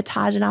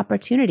sabotage an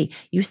opportunity.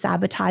 You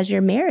sabotage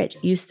your marriage.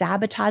 You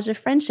sabotage a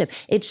friendship.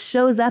 It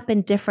shows up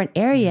in different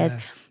areas.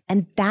 Yes.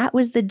 And that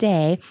was the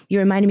day, you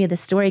reminded me of the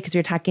story because we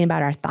were talking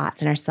about our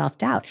thoughts and our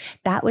self-doubt.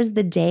 That was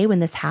the day when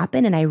this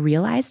happened and I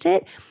realized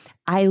it.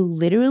 I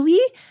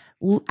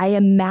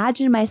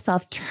imagine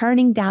myself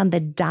turning down the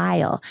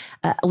dial,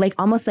 like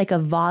almost like a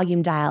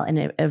volume dial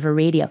of a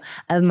radio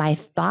of my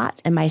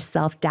thoughts and my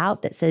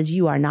self-doubt that says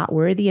you are not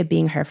worthy of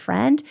being her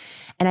friend.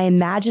 And I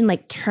imagine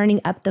like turning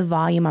up the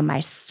volume on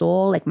my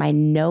soul, like my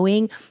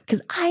knowing,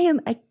 because I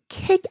am a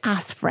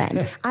kick-ass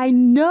friend. I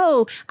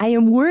know I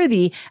am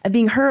worthy of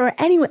being her or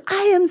anyone.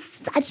 I am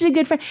such a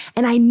good friend.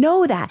 And I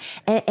know that.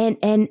 And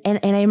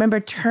I remember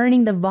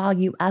turning the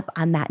volume up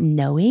on that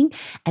knowing.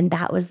 And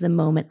that was the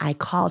moment I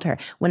called her.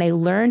 When I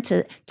learned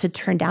to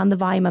turn down the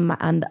volume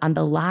on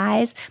the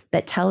lies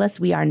that tell us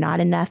we are not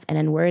enough and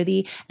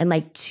unworthy, and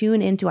like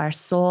tune into our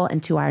soul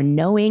and to our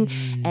knowing.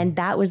 And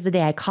that was the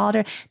day I called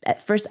her.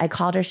 At first I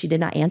called her, she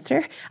did not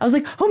answer. I was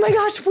like, oh my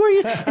gosh, for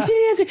you. And she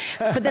didn't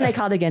answer. But then I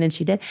called again and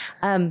she did.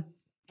 And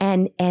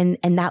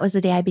that was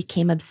the day I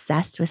became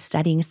obsessed with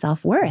studying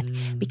self-worth,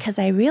 because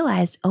I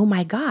realized, oh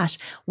my gosh,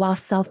 while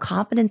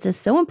self-confidence is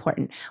so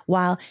important,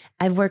 while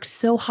I've worked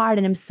so hard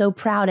and I'm so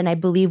proud, and I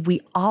believe we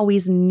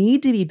always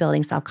need to be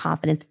building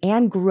self-confidence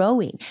and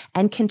growing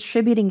and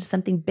contributing to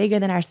something bigger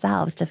than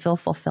ourselves to feel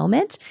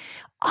fulfillment,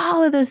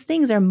 all of those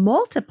things are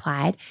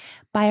multiplied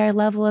by our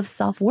level of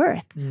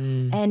self-worth.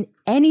 And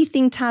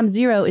anything times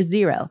 0 is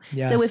 0.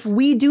 Yes. So if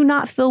we do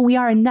not feel we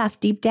are enough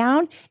deep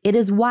down, it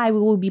is why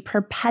we will be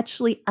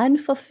perpetually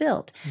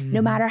unfulfilled,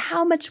 no matter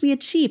how much we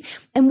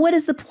achieve. And what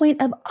is the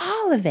point of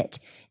all of it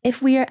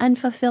if we are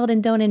unfulfilled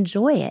and don't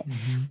enjoy it?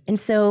 And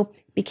so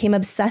became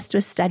obsessed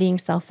with studying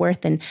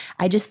self-worth. And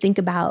I just think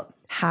about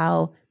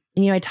how,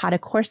 I taught a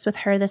course with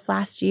her this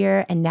last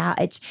year, and now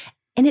it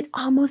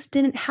almost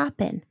didn't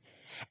happen.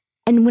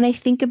 And when I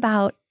think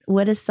about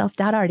what does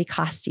self-doubt already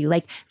cost you?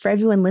 Like, for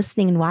everyone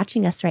listening and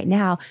watching us right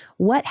now,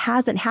 what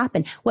hasn't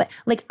happened?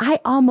 I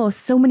almost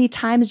so many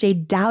times, Jay,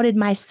 doubted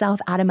myself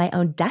out of my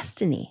own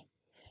destiny,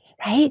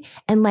 right?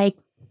 And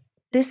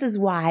this is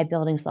why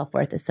building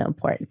self-worth is so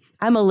important.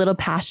 I'm a little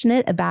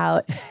passionate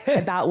about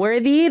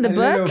Worthy, the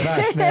book.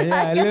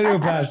 A little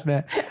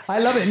passionate. I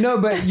love it. No,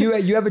 but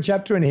you have a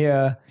chapter in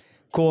here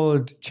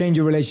called Change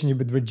Your Relationship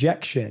with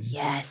Rejection.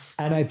 Yes.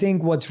 And I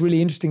think what's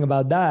really interesting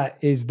about that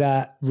is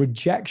that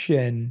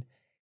rejection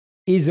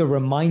is a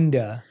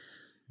reminder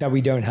that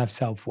we don't have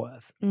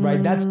self-worth,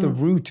 right? That's the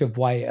root of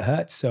why it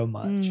hurts so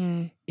much,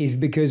 is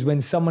because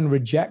when someone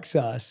rejects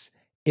us,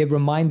 it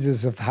reminds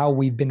us of how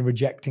we've been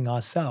rejecting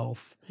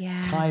ourselves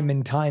time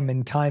and time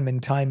and time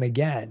and time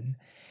again.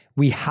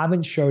 We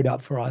haven't showed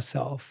up for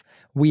ourselves.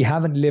 We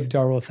haven't lived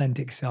our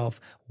authentic self.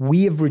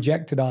 We have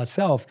rejected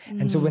ourselves.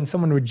 And so when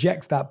someone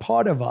rejects that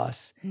part of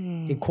us,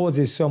 it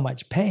causes so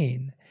much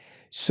pain.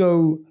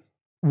 So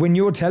when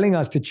you're telling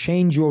us to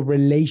change your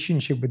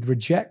relationship with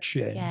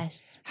rejection,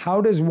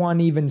 how does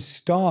one even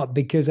start?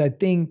 Because I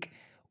think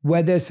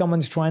whether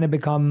someone's trying to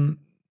become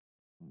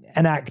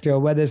an actor,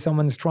 whether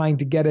someone's trying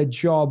to get a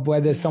job,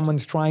 whether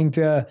someone's trying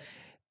to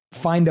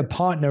find a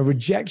partner,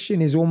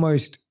 rejection is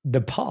almost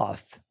the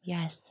path.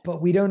 Yes.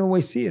 But we don't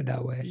always see it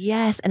that way.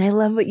 Yes. And I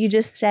love what you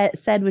just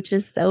said, which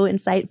is so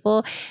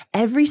insightful.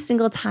 Every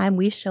single time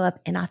we show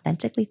up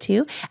inauthentically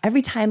too,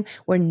 every time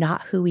we're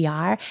not who we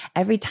are,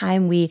 every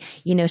time we,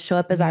 show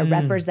up as our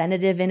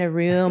representative in a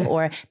room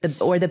or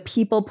the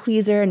people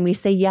pleaser, and we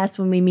say yes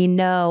when we mean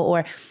no,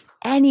 or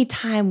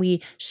anytime we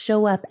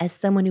show up as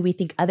someone who we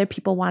think other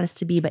people want us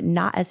to be, but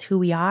not as who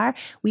we are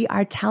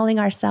telling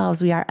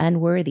ourselves we are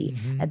unworthy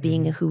of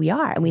being who we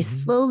are. And we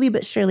slowly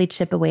but surely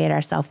chip away at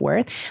our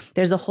self-worth.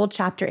 There's a whole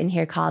chapter in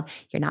here called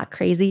You're Not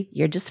Crazy,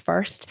 You're Just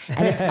First.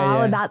 And it's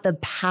all about the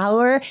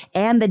power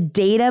and the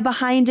data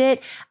behind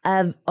it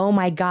of, oh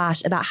my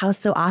gosh, about how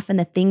so often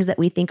the things that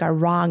we think are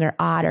wrong or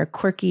odd or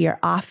quirky or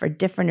off or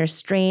different or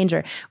strange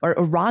or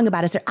wrong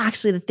about us are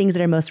actually the things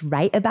that are most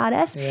right about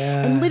us.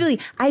 And literally,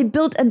 I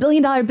built a $1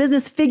 billion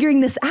business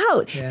figuring this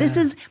out.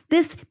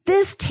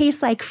 This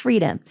tastes like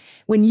freedom.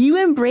 When you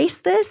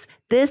embrace this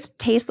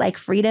tastes like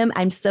freedom.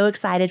 I'm so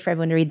excited for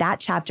everyone to read that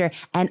chapter.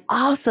 And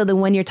also the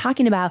one you're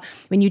talking about,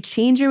 when you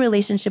change your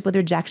relationship with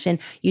rejection,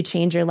 you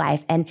change your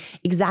life. And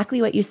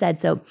exactly what you said.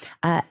 So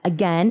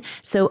again,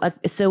 so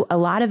a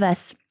lot of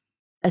us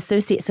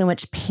associate so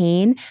much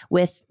pain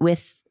with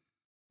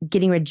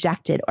getting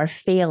rejected or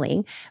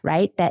failing,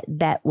 right?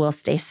 That will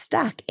stay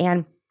stuck.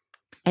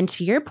 And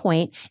to your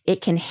point, it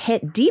can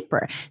hit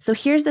deeper. So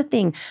here's the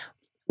thing,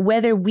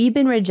 whether we've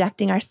been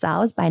rejecting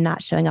ourselves by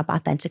not showing up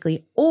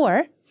authentically,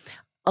 or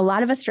a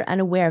lot of us are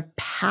unaware of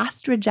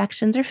past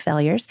rejections or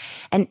failures.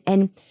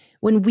 And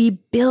when we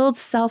build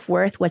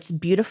self-worth, what's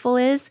beautiful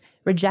is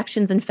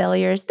rejections and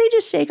failures, they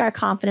just shake our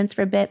confidence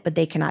for a bit, but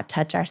they cannot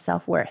touch our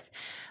self-worth.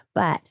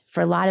 But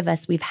for a lot of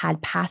us, we've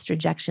had past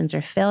rejections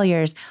or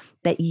failures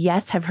that,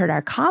 yes, have hurt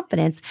our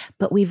confidence,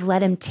 but we've let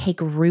them take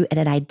root at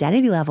an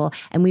identity level.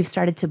 And we've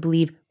started to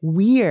believe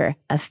we're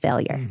a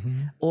failure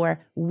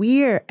or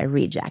we're a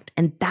reject.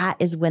 And that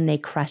is when they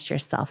crush your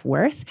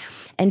self-worth.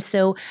 And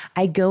so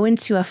I go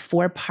into a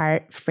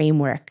 4-part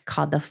framework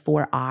called the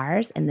 4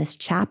 R's in this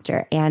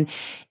chapter. And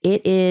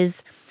it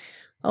is,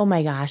 oh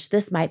my gosh,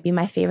 this might be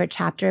my favorite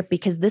chapter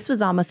because this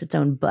was almost its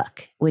own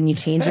book. When you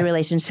change your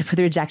relationship with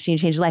rejection, you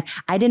change your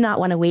life. I did not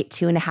want to wait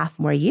 2.5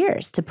 more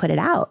years to put it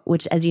out,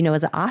 which, as you know,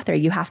 as an author,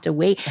 you have to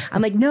wait.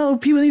 I'm like, no,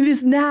 people need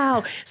this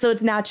now. So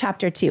it's now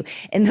chapter 2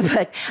 in the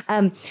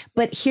book.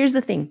 But here's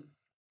the thing.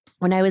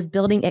 When I was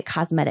building It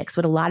Cosmetics,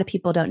 what a lot of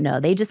people don't know,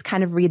 they just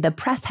kind of read the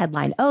press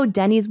headline, oh,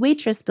 Denny's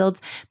Waitress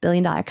builds $1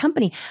 billion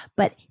company.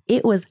 But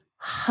it was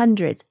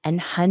hundreds and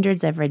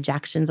hundreds of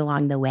rejections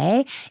along the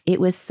way.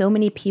 It was so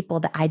many people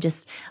that I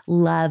just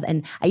love.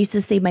 And I used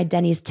to save my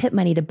Denny's tip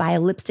money to buy a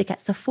lipstick at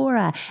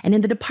Sephora and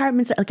in the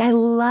department store. Like I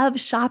love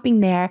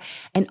shopping there.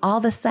 And all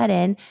of a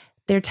sudden,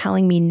 they're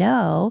telling me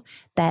no,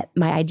 that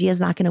my idea is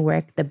not going to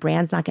work. The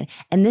brand's not going to.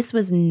 And this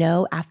was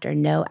no after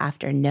no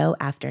after no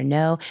after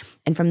no.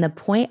 And from the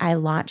point I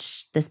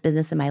launched this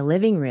business in my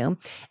living room,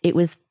 it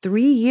was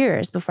 3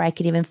 years before I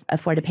could even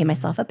afford to pay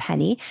myself a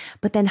penny,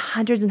 but then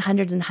hundreds and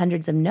hundreds and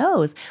hundreds of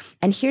no's.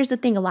 And here's the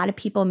thing. A lot of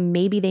people,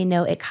 maybe they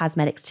know It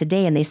Cosmetics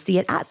today and they see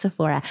it at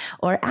Sephora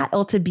or at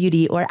Ulta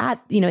Beauty or at,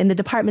 in the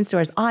department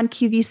stores on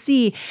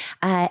QVC.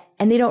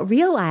 And they don't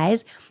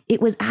realize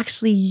it was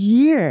actually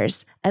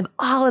years of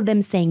all of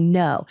them saying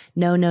no.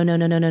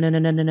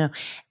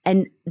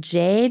 And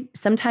Jade,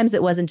 sometimes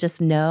it wasn't just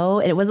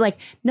no. And it was like,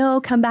 no,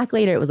 come back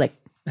later. It was like,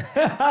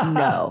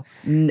 no.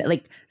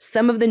 Like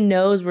some of the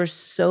no's were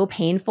so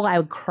painful, I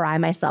would cry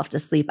myself to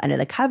sleep under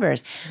the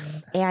covers.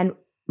 And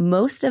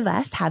most of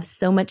us have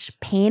so much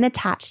pain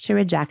attached to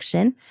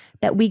rejection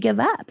that we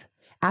give up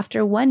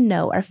after 1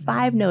 no or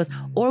 5 no's,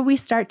 or we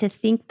start to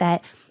think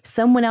that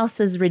someone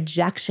else's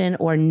rejection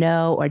or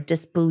no or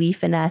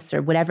disbelief in us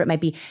or whatever it might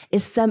be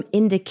is some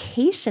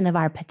indication of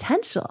our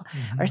potential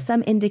or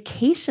some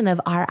indication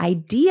of our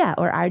idea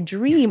or our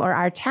dream or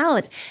our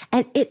talent.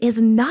 And it is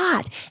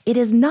not. It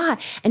is not.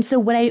 And so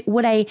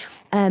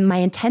my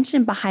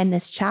intention behind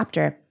this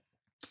chapter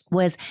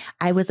was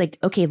I was like,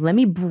 okay, let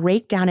me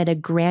break down at a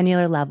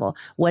granular level.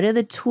 What are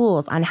the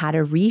tools on how to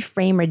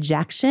reframe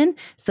rejection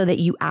so that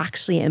you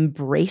actually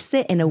embrace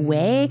it in a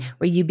way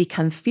where you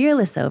become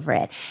fearless over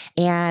it?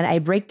 And I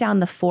break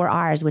down the 4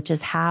 R's, which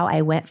is how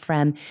I went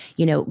from,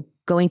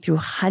 going through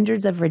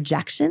hundreds of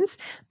rejections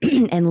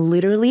and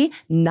literally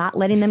not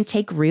letting them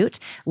take root,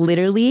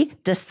 literally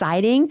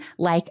deciding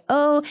like,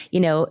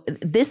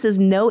 this is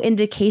no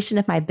indication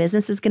if my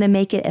business is going to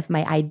make it, if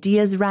my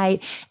idea is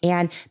right.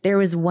 And there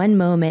was one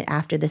moment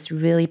after this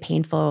really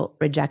painful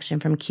rejection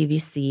from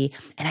QVC,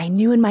 and I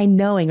knew in my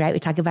knowing, right? We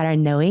talk about our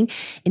knowing.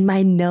 In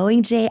my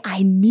knowing, Jay,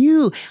 I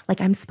knew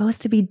like I'm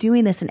supposed to be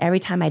doing this. And every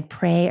time I'd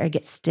pray or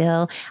get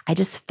still, I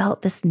just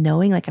felt this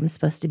knowing like I'm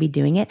supposed to be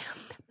doing it.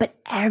 But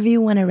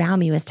everyone around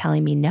me was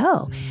telling me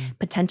no.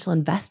 Potential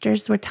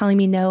investors were telling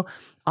me no.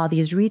 All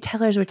these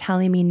retailers were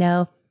telling me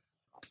no.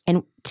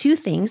 And 2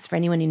 things for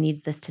anyone who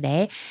needs this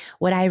today.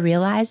 What I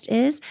realized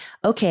is,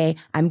 okay,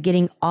 I'm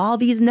getting all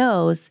these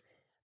no's,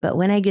 but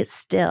when I get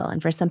still,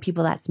 and for some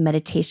people that's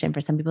meditation,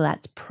 for some people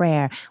that's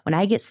prayer. When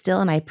I get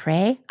still and I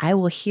pray, I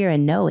will hear a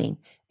knowing.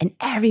 And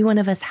every one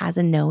of us has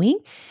a knowing.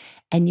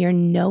 And your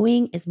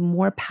knowing is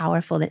more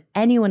powerful than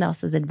anyone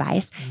else's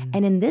advice.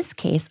 And in this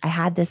case, I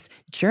had this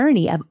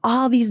journey of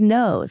all these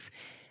no's,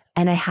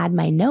 and I had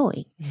my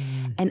knowing.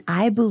 And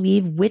I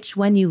believe which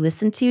one you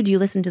listen to. Do you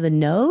listen to the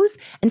no's?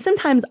 And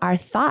sometimes our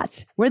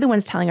thoughts, we're the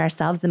ones telling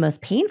ourselves the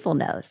most painful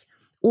no's.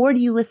 Or do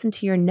you listen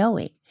to your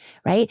knowing,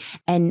 right?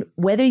 And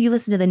whether you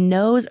listen to the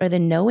no's or the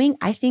knowing,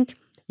 I think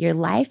your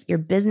life, your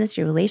business,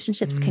 your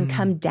relationships can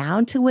come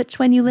down to which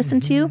one you listen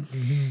to.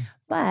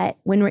 But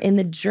when we're in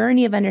the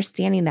journey of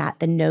understanding that,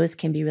 the no's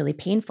can be really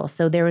painful.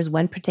 So there was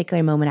one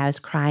particular moment I was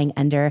crying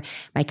under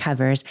my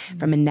covers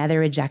from another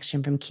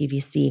rejection from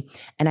QVC.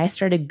 And I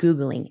started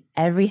Googling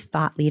every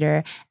thought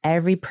leader,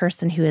 every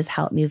person who has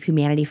helped move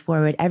humanity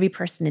forward, every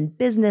person in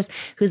business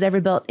who's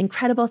ever built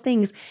incredible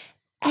things.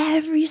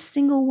 Every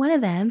single one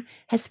of them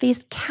has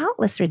faced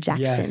countless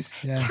rejections,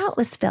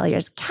 countless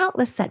failures,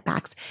 countless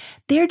setbacks.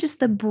 They're just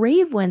the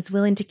brave ones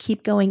willing to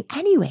keep going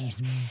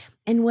anyways.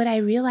 And what I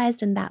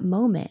realized in that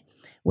moment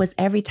was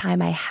every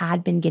time I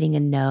had been getting a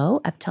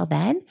no up till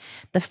then,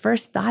 the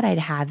first thought I'd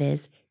have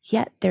is,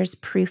 yet there's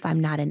proof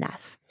I'm not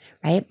enough,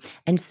 right?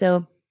 And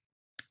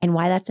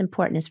why that's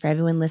important is for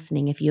everyone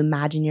listening, if you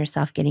imagine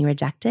yourself getting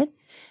rejected,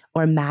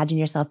 or imagine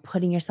yourself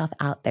putting yourself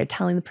out there,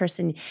 telling the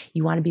person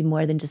you want to be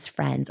more than just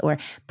friends, or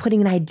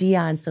putting an idea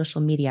on social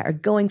media, or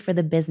going for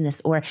the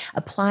business, or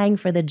applying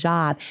for the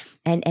job,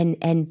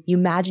 and you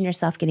imagine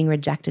yourself getting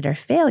rejected or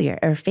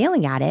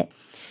failing at it,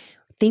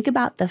 think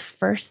about the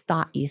first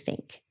thought you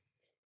think.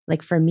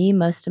 Like for me,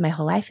 most of my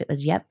whole life, it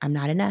was, yep, I'm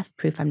not enough,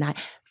 proof I'm not.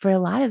 For a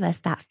lot of us,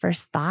 that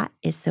first thought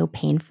is so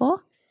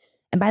painful.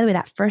 And by the way,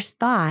 that first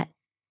thought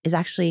is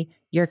actually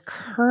your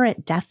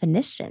current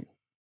definition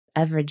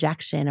of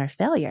rejection or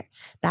failure.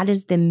 That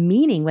is the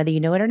meaning, whether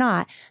you know it or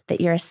not, that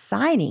you're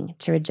assigning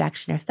to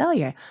rejection or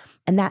failure.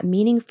 And that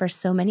meaning for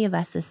so many of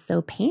us is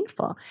so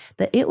painful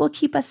that it will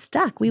keep us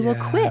stuck. We will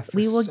quit.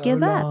 We will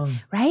give up,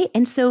 right?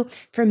 And so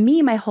for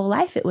me, my whole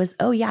life, it was,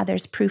 oh yeah,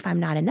 there's proof I'm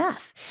not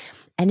enough.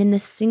 And in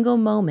this single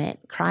moment,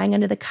 crying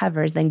under the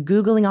covers, then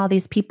Googling all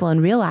these people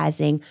and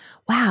realizing,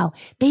 wow,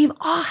 they've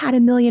all had a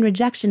million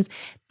rejections.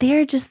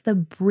 They're just the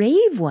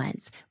brave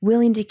ones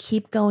willing to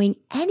keep going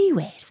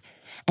anyways.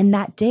 And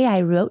that day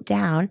I wrote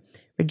down,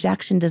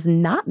 rejection does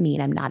not mean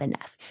I'm not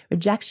enough.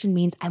 Rejection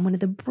means I'm one of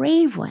the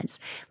brave ones.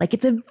 Like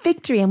it's a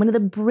victory. I'm one of the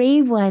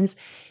brave ones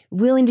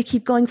willing to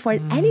keep going for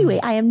it anyway.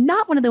 I am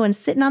not one of the ones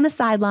sitting on the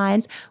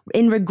sidelines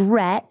in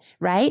regret,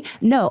 right?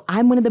 No,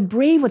 I'm one of the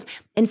brave ones.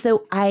 And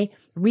so I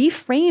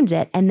reframed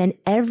it. And then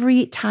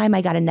every time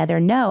I got another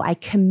no, I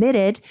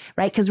committed,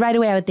 right? Because right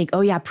away I would think,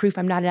 oh yeah, proof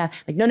I'm not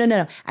enough. Like,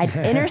 no. I'd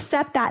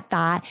intercept that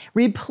thought,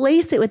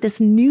 replace it with this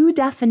new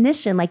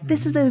definition. Like,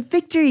 this is a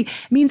victory.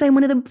 It means I'm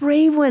one of the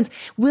brave ones,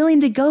 willing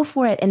to go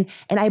for it. And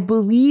I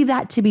believe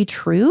that to be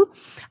true.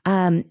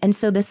 And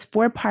so this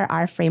 4-part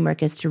R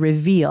framework is to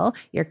reveal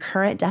your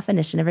current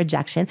definition of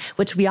rejection,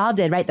 which we all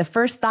did, right? The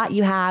first thought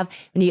you have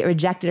when you get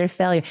rejected or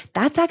failure,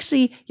 that's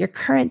actually your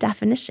current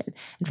definition.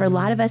 And for a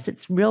lot of us,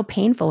 it's real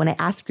painful. When I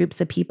ask groups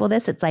of people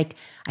this, it's like,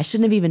 I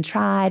shouldn't have even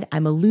tried.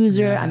 I'm a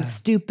loser. I'm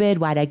stupid.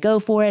 Why'd I go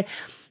for it?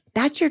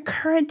 That's your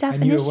current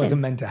definition. I knew it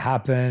wasn't meant to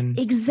happen.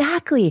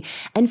 Exactly.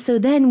 And so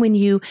then when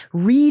you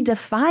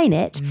redefine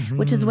it,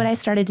 which is what I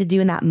started to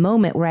do in that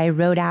moment where I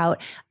wrote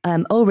out,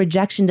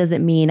 rejection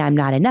doesn't mean I'm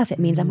not enough. It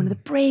means I'm one of the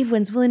brave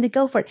ones willing to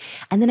go for it.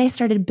 And then I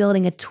started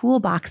building a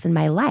toolbox in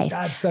my life.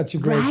 That's such a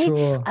great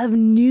tool. Of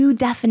new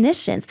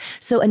definitions.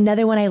 So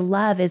another one I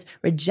love is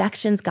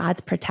rejection's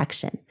God's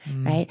protection,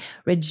 right?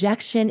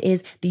 Rejection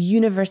is the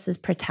universe's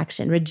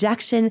protection.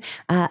 Rejection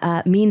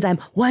means I'm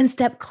one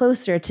step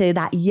closer to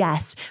that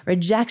yes.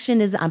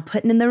 Rejection is I'm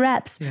putting in the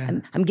reps.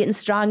 I'm getting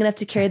strong enough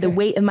to carry the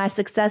weight of my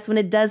success when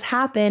it does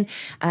happen.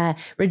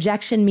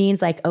 Rejection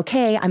means like,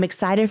 okay, I'm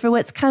excited for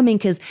what's coming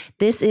because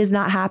this is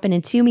not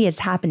happening to me. It's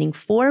happening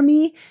for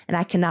me. And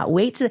I cannot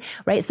wait to,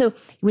 right?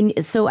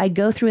 So I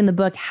go through in the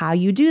book how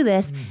you do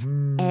this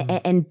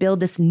and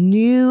build this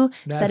new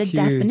set of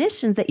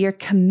definitions that you're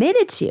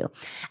committed to.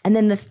 And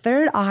then the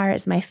third R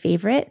is my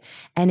favorite,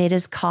 and it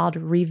is called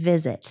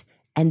revisit.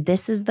 And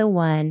this is the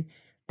one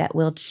that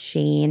will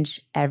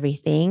change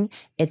everything.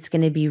 It's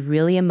going to be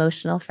really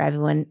emotional for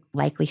everyone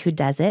likely who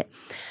does it.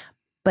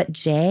 But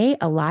Jay,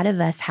 a lot of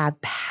us have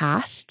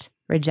past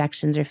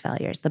rejections or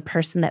failures. The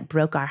person that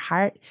broke our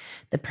heart,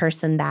 the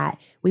person that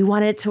we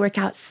wanted it to work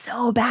out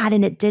so bad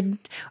and it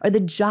didn't, or the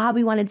job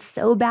we wanted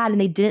so bad and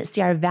they didn't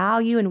see our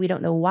value and we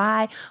don't know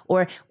why,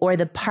 or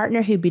the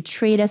partner who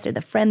betrayed us, or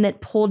the friend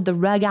that pulled the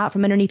rug out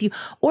from underneath you,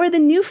 or the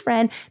new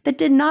friend that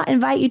did not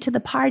invite you to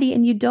the party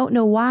and you don't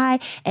know why.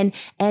 And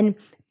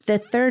the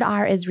third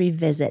R is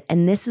revisit.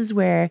 And this is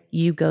where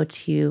you go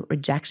to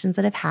rejections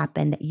that have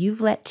happened that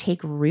you've let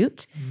take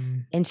root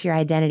into your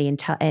identity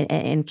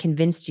and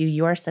convinced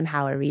you're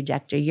somehow a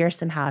rejecter, you're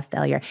somehow a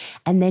failure.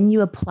 And then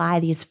you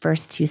apply these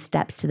first 2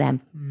 steps to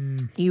them.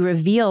 You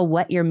reveal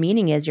what your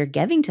meaning is you're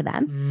giving to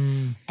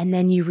them, and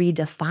then you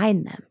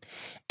redefine them.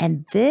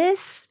 And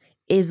this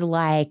is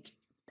like,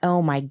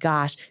 oh my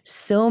gosh,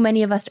 so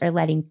many of us are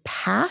letting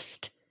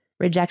past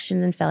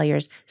rejections and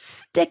failures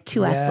stick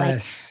to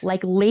us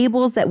like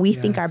labels that we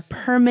think are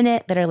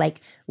permanent, that are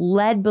like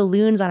lead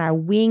balloons on our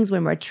wings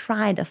when we're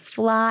trying to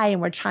fly and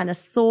we're trying to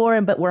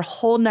soar, but we're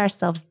holding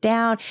ourselves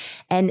down.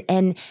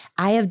 And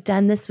I have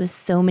done this with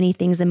so many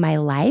things in my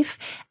life,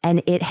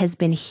 and it has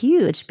been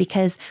huge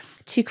because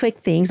 2 quick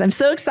things. I'm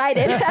so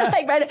excited.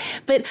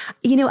 But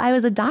I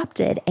was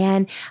adopted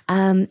and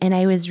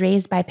I was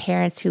raised by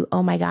parents who,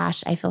 oh my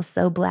gosh, I feel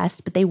so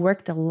blessed, but they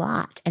worked a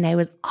lot. And I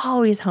was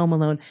always home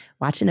alone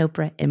watching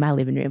Oprah in my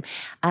living room.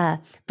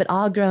 But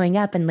all growing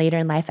up and later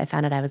in life, I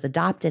found out I was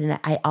adopted. And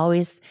I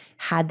always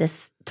had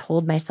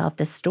told myself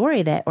this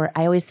story or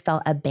I always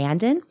felt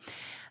abandoned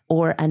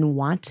or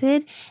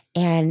unwanted.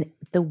 And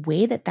the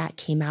way that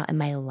came out in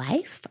my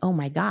life, oh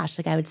my gosh,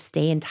 like I would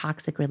stay in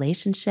toxic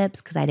relationships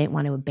because I didn't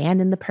want to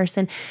abandon the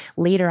person.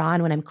 Later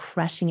on, when I'm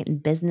crushing it in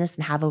business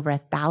and have over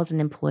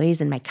 1,000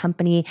 employees in my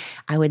company,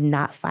 I would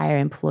not fire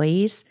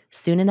employees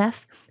soon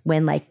enough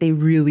when like they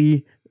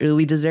really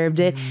deserved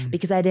it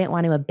because I didn't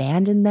want to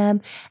abandon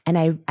them. And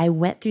I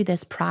went through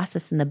this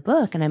process in the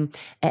book and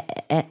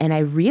I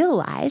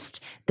realized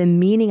the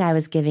meaning I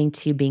was giving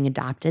to being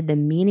adopted, the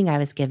meaning I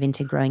was giving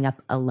to growing up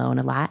alone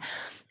a lot.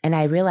 And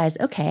I realized,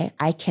 okay,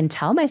 I can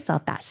tell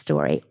myself that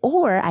story,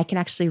 or I can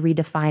actually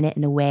redefine it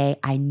in a way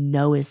I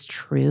know is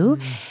true.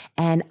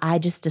 And I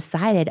just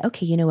decided,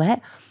 okay, you know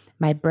what?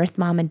 My birth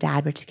mom and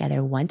dad were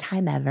together one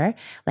time ever.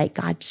 Like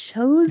God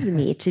chose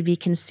me to be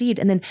conceived.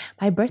 And then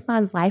my birth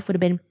mom's life would have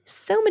been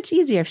so much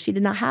easier if she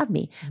did not have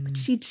me. But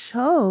she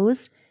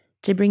chose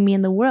to bring me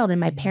in the world, and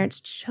my parents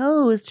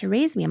chose to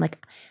raise me. I'm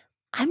like,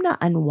 I'm not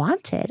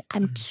unwanted.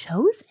 I'm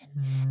chosen.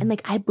 And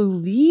like, I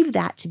believe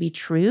that to be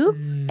true.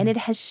 And it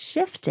has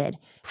shifted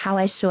how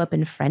I show up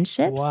in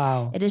friendships.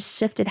 Wow. It has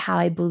shifted how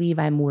I believe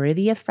I'm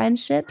worthy of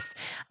friendships.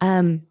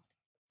 And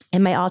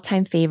my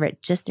all-time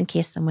favorite, just in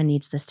case someone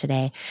needs this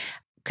today,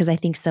 because I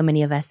think so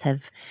many of us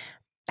have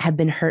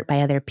been hurt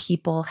by other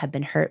people, have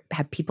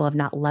people have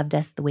not loved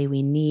us the way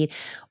we need,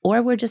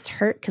 or we're just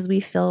hurt because we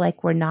feel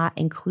like we're not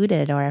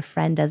included, or a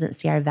friend doesn't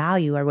see our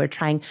value, or we're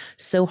trying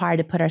so hard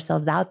to put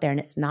ourselves out there and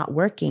it's not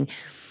working.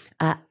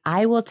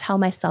 I will tell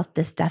myself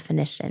this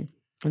definition,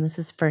 and this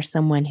is for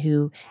someone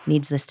who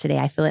needs this today.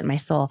 I feel it in my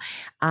soul.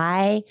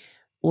 I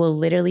will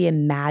literally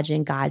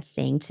imagine God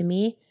saying to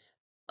me,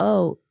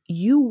 oh,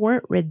 you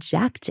weren't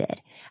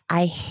rejected.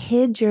 I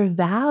hid your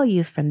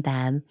value from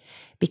them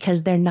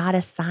because they're not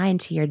assigned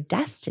to your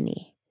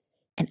destiny.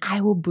 And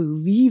I will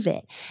believe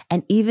it.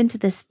 And even to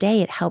this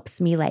day, it helps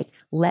me like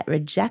let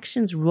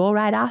rejections roll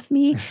right off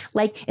me.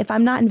 Like if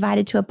I'm not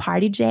invited to a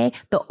party, Jay,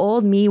 the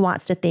old me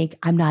wants to think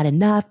I'm not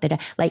enough.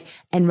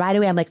 And right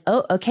away I'm like,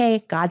 oh,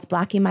 okay, God's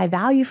blocking my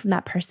value from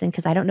that person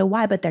because I don't know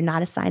why, but they're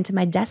not assigned to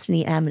my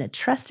destiny. And I'm going to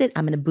trust it.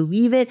 I'm going to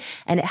believe it.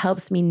 And it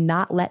helps me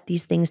not let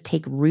these things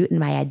take root in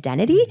my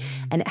identity.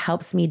 And it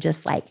helps me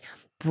just like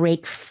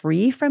break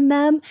free from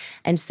them.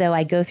 And so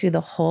I go through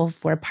the whole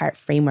 4-part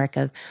framework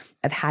of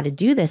how to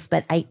do this.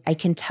 But I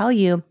can tell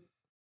you,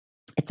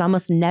 it's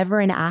almost never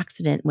an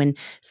accident when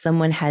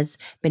someone has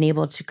been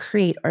able to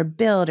create or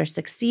build or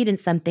succeed in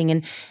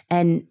something.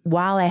 And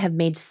while I have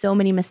made so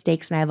many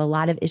mistakes and I have a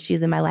lot of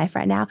issues in my life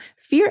right now,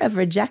 fear of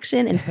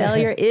rejection and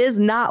failure is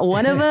not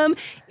one of them.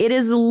 It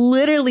is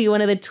literally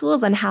one of the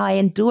tools on how I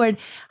endured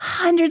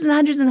hundreds and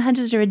hundreds and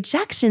hundreds of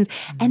rejections.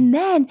 And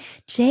then,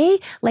 Jay,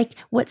 like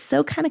what's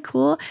so kind of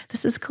cool,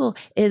 this is cool,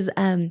 is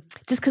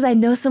just because I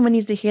know someone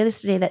needs to hear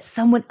this today, that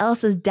someone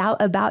else's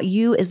doubt about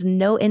you is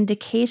no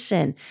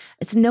indication.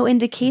 It's no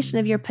indication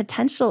of your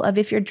potential, of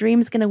if your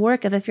dream's going to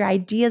work, of if your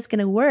idea is going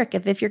to work,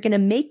 of if you're going to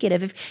make it,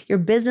 of if your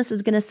business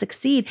is going to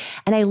succeed.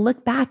 And I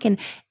look back and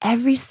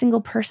every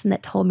single person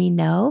that told me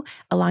no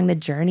along the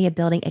journey of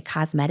building It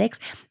Cosmetics,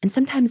 and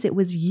sometimes it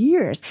was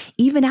years,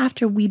 even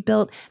after we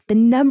built the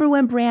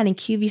 #1 brand in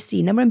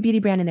QVC, #1 beauty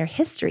brand in their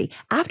history,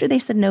 after they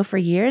said no for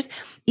years,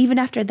 even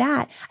after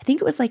that, I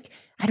think it was like,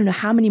 I don't know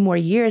how many more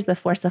years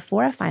before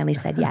Sephora finally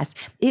said yes.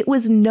 It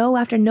was no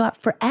after no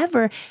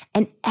forever.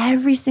 And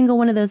every single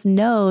one of those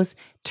no's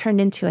turned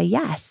into a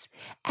yes.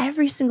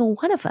 Every single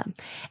one of them.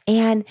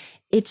 And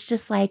it's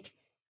just like,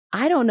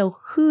 I don't know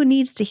who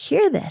needs to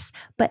hear this,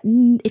 but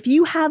if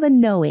you have a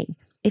knowing,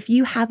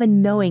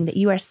 that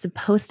you are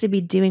supposed to be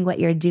doing what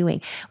you're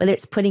doing, whether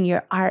it's putting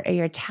your art or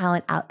your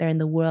talent out there in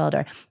the world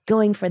or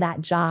going for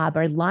that job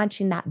or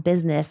launching that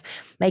business,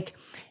 like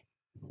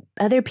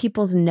other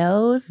people's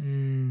no's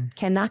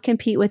cannot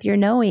compete with your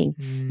knowing.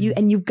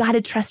 You've got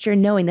to trust your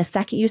knowing. The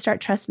second you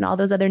start trusting all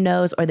those other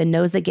no's or the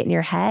no's that get in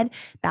your head,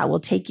 that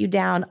will take you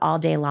down all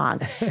day long,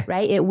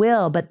 right? It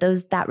will, but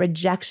that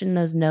rejection,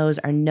 those no's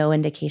are no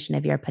indication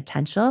of your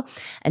potential.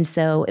 And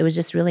so it was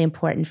just really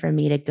important for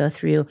me to go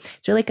through,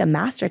 it's really like a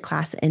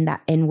masterclass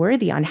in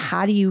Worthy on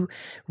how do you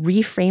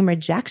reframe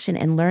rejection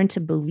and learn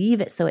to believe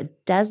it so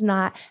it does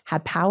not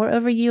have power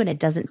over you and it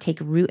doesn't take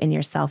root in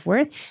your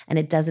self-worth and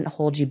it doesn't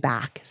hold you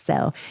back.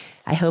 So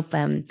I hope,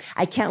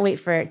 I can't wait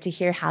to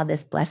hear how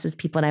this blesses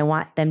people. And I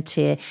want them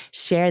to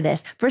share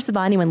this. First of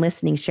all, anyone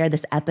listening, share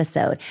this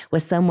episode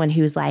with someone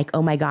who's like,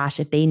 oh my gosh,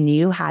 if they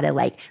knew how to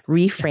like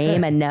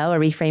reframe a no or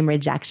reframe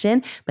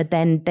rejection, but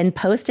then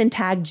post and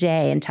tag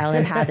Jay and tell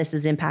him how this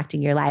is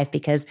impacting your life,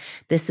 because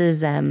this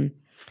is,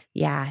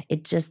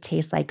 it just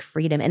tastes like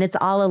freedom. And it's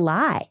all a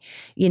lie.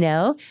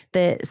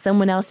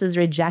 Someone else's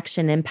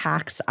rejection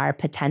impacts our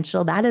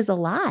potential. That is a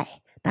lie.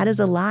 That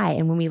is a lie.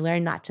 And when we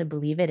learn not to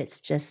believe it,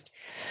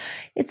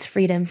 it's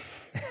freedom.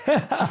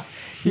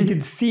 You can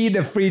see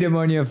the freedom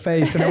on your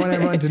face. And I want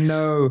everyone to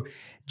know,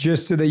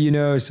 just so that you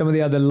know, some of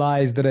the other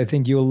lies that I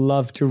think you'll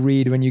love to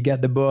read when you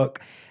get the book.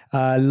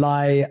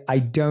 Lie, I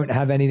don't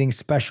have anything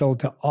special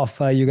to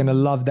offer. You're going to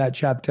love that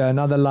chapter.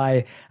 Another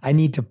lie, I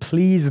need to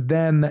please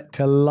them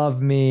to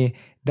love me.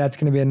 That's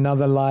going to be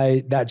another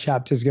lie. That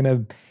chapter is going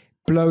to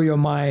blow your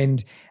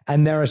mind.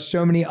 And there are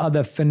so many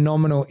other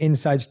phenomenal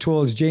insights,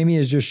 tools. Jamie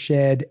has just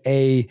shared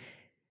a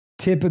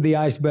tip of the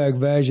iceberg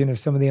version of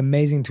some of the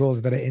amazing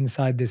tools that are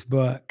inside this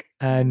book.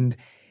 And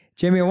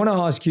Jamie, I want to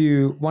ask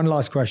you one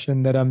last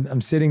question that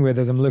I'm sitting with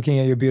as I'm looking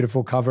at your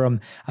beautiful cover.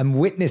 I'm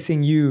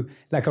witnessing you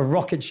like a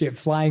rocket ship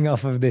flying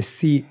off of this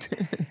seat.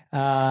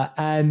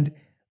 And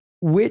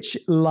which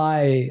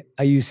lie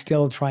are you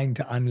still trying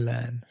to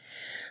unlearn?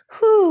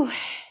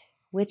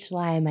 Which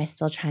lie am I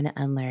still trying to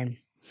unlearn?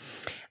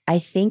 I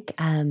think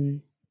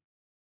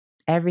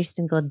every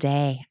single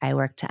day I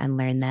work to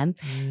unlearn them.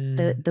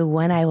 The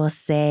one I will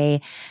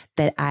say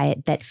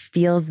that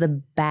feels the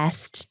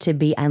best to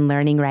be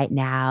unlearning right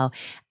now,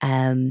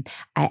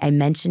 I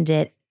mentioned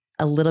it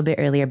a little bit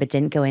earlier, but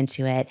didn't go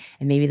into it.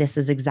 And maybe this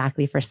is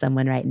exactly for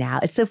someone right now.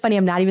 It's so funny.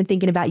 I'm not even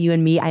thinking about you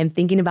and me. I'm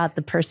thinking about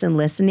the person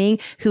listening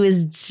who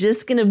is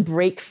just going to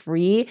break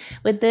free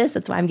with this.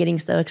 That's why I'm getting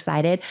so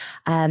excited.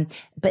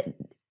 But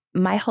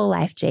my whole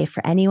life, Jay,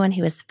 for anyone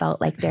who has felt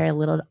like they're a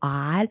little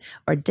odd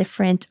or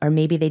different, or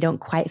maybe they don't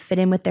quite fit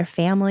in with their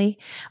family,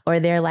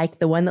 or they're like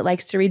the one that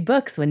likes to read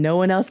books when no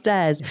one else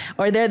does,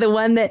 or they're the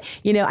one that,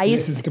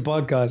 listens to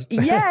podcasts.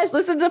 Yes,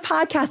 listens to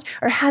podcasts,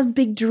 or has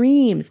big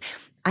dreams.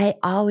 I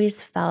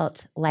always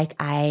felt like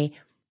I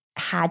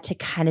had to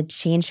kind of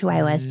change who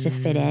I was to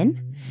fit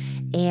in,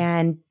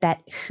 and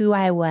that who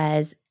I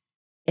was,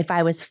 if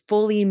I was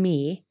fully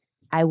me,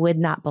 I would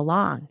not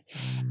belong.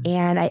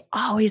 And I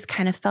always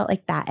kind of felt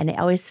like that. And I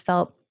always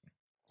felt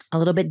a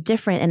little bit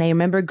different. And I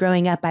remember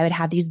growing up, I would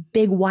have these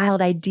big,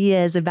 wild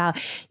ideas about,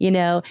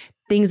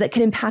 things that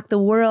could impact the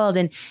world.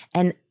 And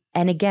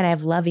again, I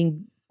have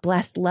loving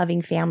blessed,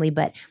 loving family,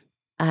 but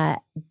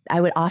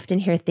I would often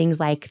hear things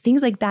like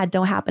that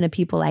don't happen to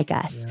people like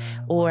us,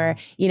 or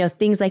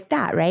things like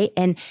that, right?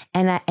 And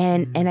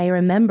I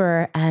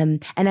remember,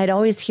 and I'd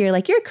always hear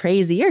like, you're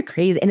crazy,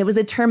 and it was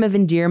a term of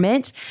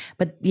endearment,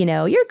 but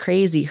you're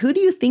crazy. Who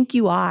do you think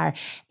you are?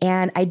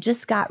 And I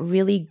just got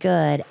really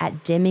good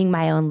at dimming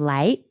my own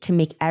light to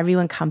make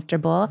everyone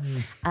comfortable.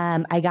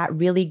 I got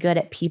really good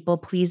at people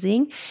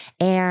pleasing,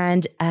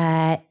 and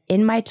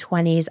in my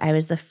 20s, I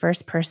was the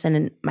first person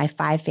in my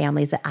 5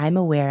 families that I'm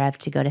aware of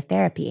to go to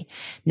therapy.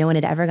 No one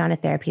had ever gone to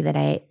therapy that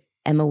I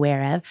am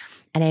aware of.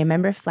 And I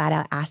remember flat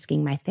out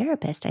asking my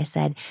therapist, I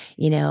said,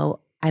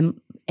 am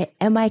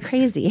I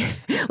crazy?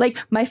 Like,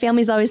 my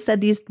family's always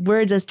said these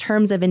words as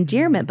terms of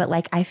endearment, but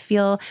like, I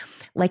feel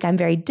like I'm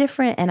very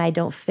different and I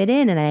don't fit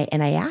in.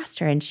 And I asked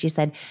her, and she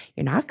said,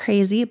 you're not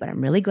crazy, but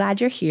I'm really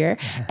glad you're here.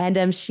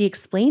 And she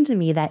explained to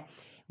me that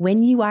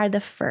when you are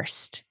the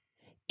first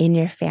in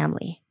your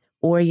family,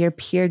 or your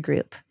peer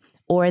group,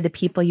 or the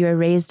people you were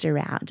raised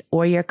around,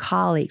 or your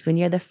colleagues, when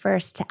you're the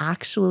first to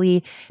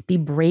actually be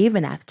brave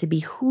enough to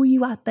be who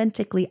you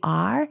authentically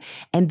are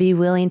and be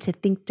willing to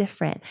think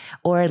different,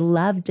 or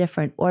love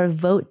different, or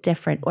vote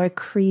different, or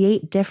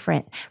create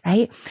different,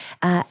 right?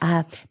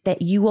 That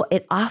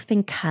it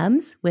often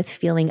comes with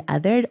feeling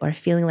othered, or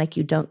feeling like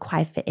you don't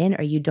quite fit in,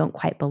 or you don't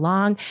quite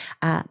belong,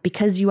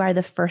 because you are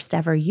the first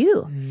ever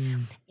you.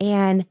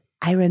 And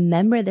I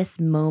remember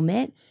this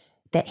moment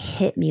that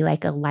hit me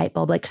like a light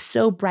bulb, like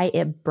so bright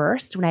it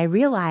burst, when I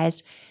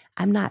realized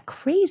I'm not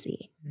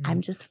crazy.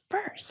 I'm just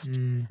first.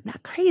 I'm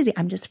not crazy.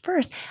 I'm just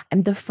first.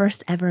 I'm the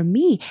first ever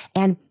me.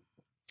 And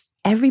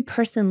every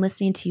person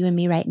listening to you and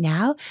me right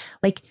now,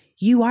 like,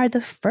 you are the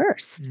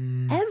first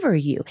ever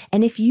you.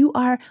 And if you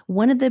are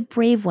one of the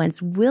brave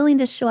ones willing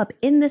to show up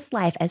in this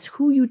life as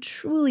who you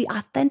truly,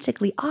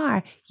 authentically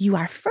are, you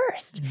are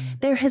first.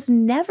 There has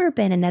never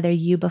been another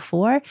you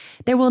before.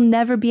 There will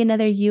never be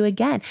another you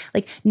again.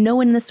 Like, no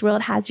one in this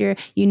world has your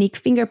unique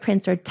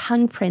fingerprints or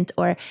tongue print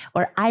or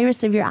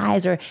iris of your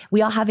eyes, or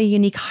we all have a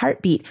unique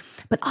heartbeat.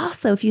 But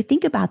also, if you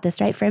think about this,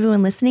 right, for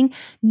everyone listening,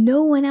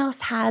 no one else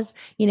has,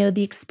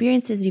 the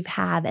experiences you've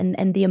had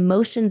and the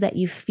emotions that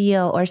you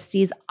feel or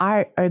sees art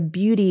or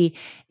beauty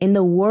in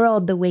the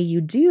world the way you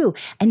do.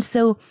 And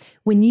so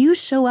when you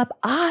show up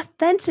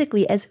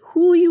authentically as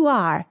who you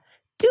are,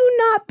 do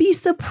not be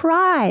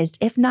surprised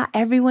if not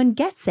everyone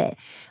gets it.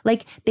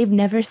 Like, they've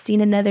never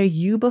seen another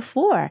you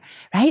before,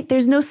 right?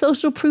 There's no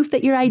social proof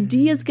that your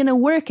idea is going to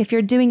work if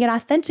you're doing it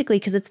authentically,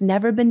 because it's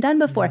never been done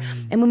before.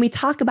 And when we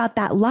talk about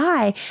that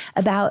lie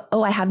about,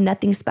 oh, I have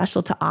nothing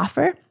special to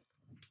offer.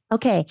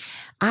 Okay,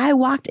 I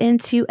walked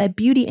into a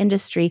beauty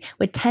industry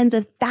with tens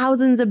of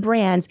thousands of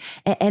brands,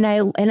 and I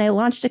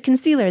launched a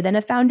concealer, then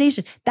a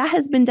foundation. That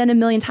has been done a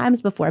million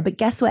times before, but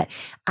guess what?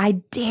 I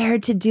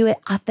dared to do it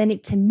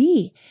authentic to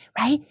me,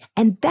 right?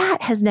 And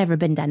that has never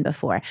been done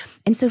before.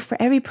 And so for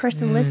every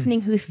person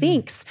listening who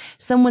thinks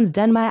someone's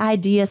done my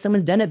idea,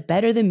 someone's done it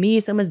better than me,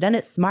 someone's done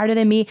it smarter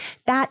than me,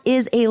 that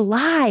is a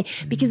lie.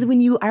 Because when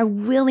you are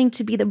willing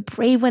to be the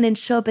brave one and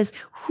show up as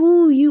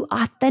who you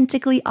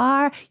authentically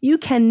are, you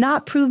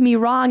cannot prove me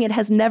wrong. It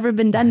has never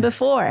been done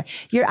before.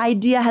 Your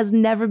idea has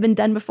never been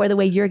done before the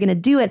way you're going to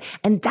do it.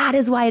 And that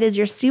is why it is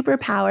your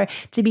superpower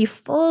to be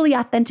fully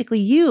authentically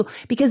you,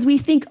 because we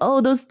think,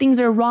 oh, those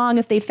things are wrong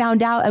if they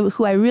found out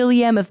who I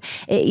really am.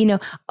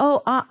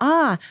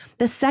 The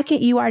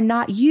second you are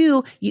not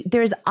you,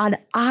 there's an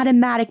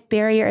automatic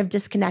barrier of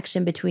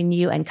disconnection between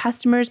you and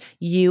customers,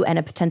 you and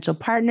a potential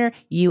partner,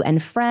 you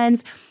and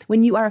friends.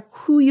 When you are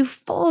who you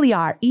fully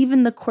are,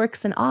 even the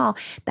quirks and all,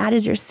 that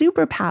is your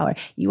superpower.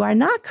 You are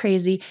not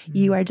crazy.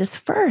 You are just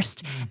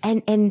first.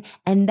 And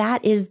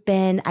that has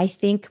been, I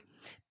think,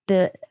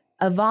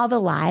 of all the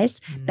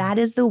lies, that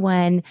is the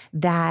one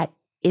that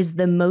is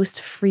the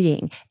most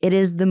freeing. It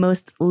is the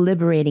most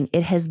liberating.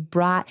 It has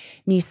brought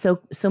me so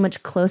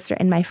much closer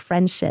in my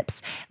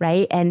friendships,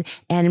 right?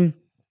 And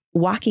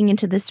walking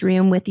into this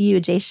room with you,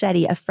 Jay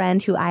Shetty, a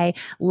friend who I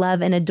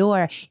love and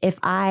adore, if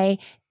I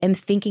am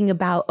thinking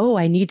about, oh,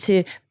 I need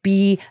to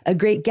be a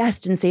great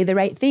guest and say the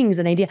right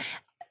things,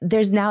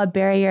 there's now a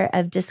barrier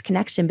of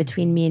disconnection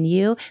between me and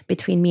you,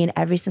 between me and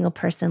every single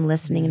person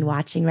listening and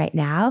watching right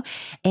now.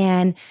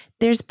 And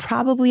there's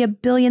probably a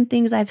billion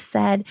things I've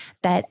said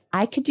that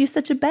I could do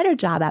such a better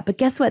job at. But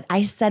guess what?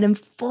 I said I'm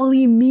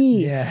fully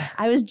me. Yeah.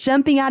 I was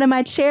jumping out of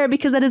my chair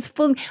because that is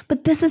fully,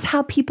 but this is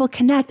how people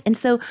connect. And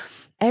so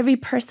every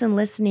person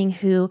listening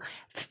who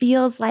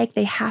feels like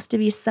they have to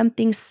be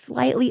something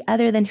slightly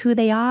other than who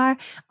they are,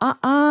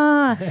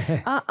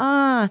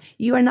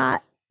 you are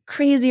not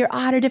crazy or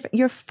odd or different.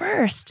 You're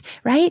first,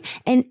 right?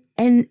 And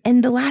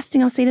the last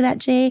thing I'll say to that,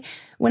 Jay,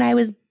 when I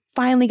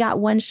finally got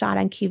one shot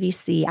on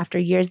QVC after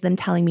years of them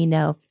telling me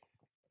no,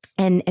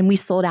 And we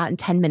sold out in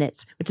 10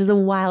 minutes, which is a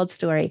wild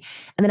story.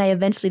 And then I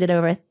eventually did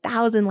over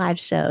 1,000 live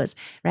shows,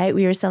 right?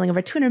 We were selling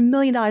over $200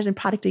 million in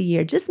product a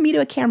year, just me to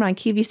a camera on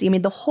QVC. I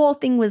mean, the whole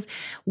thing was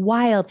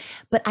wild.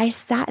 But I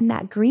sat in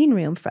that green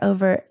room for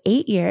over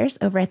 8 years,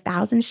 over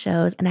 1,000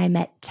 shows, and I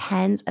met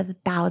tens of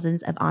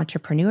thousands of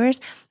entrepreneurs,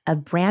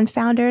 of brand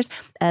founders,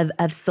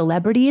 of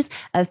celebrities,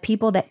 of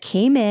people that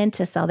came in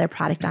to sell their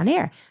product on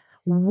air.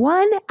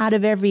 1 out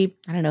of every,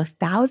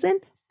 1,000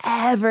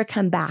 ever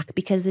come back,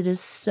 because it is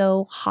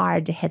so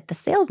hard to hit the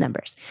sales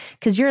numbers,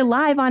 because you're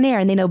live on air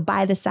and they know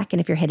by the second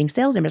if you're hitting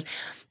sales numbers.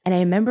 And I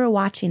remember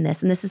watching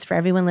this, and this is for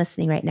everyone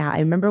listening right now. I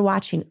remember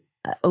watching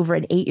over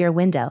an 8-year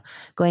window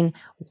going,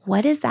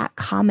 what is that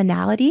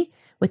commonality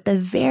with the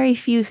very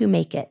few who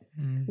make it?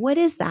 What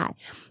is that?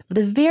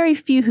 The very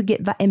few who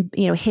get,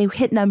 who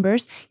hit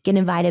numbers, get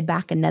invited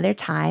back another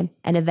time,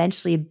 and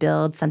eventually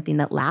build something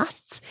that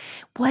lasts.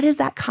 What is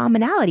that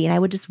commonality? And I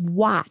would just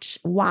watch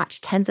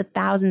tens of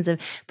thousands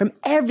from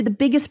the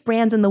biggest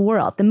brands in the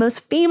world, the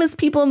most famous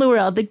people in the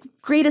world, the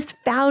greatest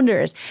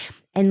founders.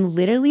 And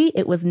literally,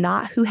 it was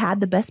not who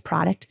had the best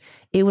product.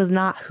 It was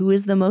not who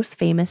is the most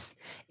famous.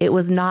 It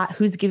was not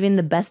who's giving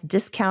the best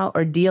discount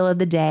or deal of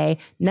the day.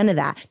 None of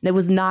that. It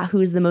was not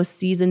who's the most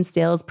seasoned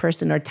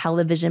salesperson or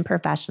television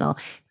professional.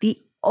 The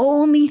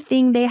only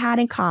thing they had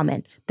in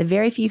common, the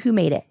very few who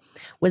made it,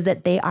 was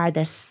that they are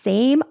the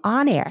same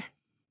on air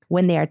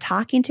when they are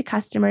talking to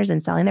customers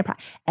and selling their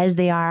product as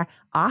they are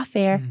off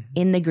air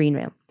in the green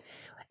room.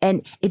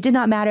 And it did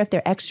not matter if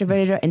they're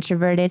extroverted or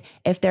introverted,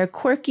 if they're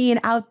quirky and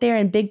out there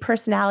and big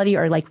personality,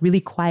 or like really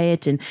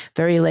quiet and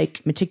very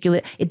like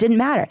meticulous. It didn't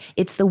matter.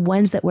 It's the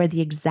ones that were the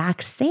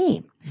exact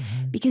same,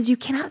 because you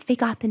cannot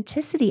fake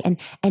authenticity,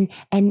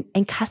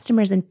 and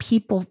customers and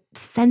people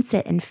sense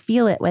it and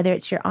feel it, whether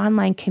it's your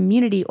online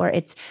community or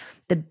it's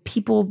the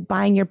people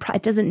buying your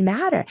product. It doesn't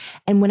matter.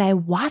 And when I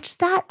watch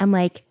that, I'm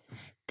like,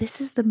 this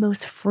is the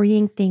most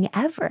freeing thing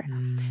ever,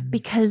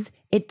 because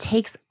it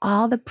takes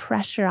all the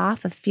pressure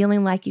off of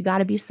feeling like you got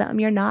to be something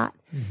you're not,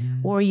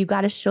 or you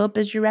got to show up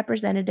as your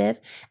representative.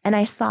 And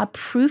I saw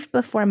proof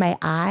before my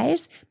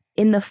eyes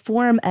in the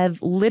form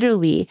of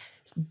literally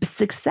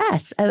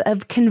success,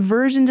 of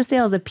conversion to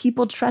sales, of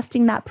people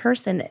trusting that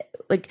person,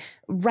 like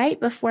right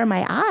before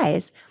my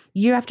eyes,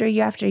 year after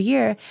year after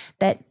year,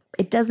 that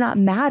it does not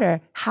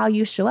matter how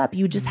you show up.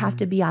 You just have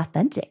to be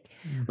authentic.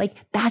 Like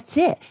that's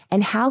it.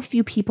 And how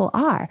few people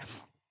are.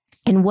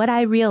 And what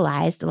I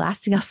realized, the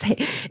last thing I'll say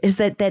is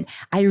that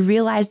I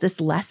realized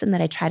this lesson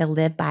that I try to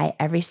live by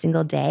every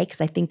single day,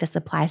 because I think this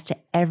applies to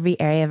every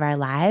area of our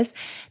lives,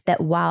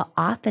 that while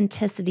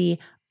authenticity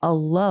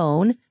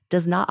alone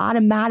does not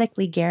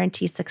automatically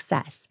guarantee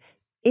success,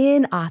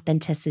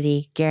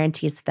 inauthenticity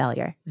guarantees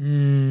failure.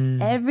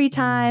 Every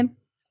time,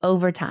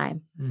 over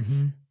time,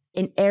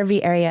 in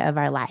every area of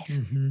our life.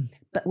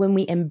 But when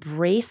we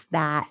embrace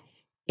that,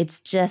 it's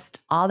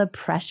just all the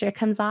pressure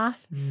comes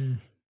off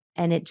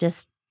and it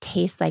just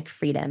tastes like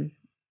freedom.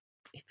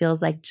 It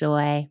feels like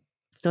joy.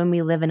 So when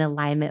we live in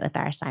alignment with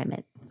our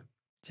assignment.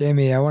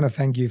 Jamie, I want to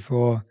thank you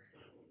for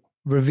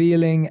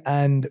revealing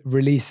and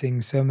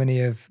releasing so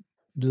many of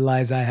the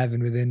lies I have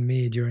within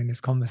me during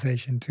this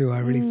conversation too. I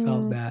really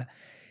felt that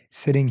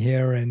sitting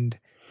here and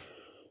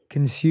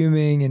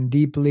consuming and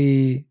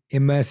deeply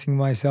immersing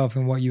myself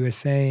in what you were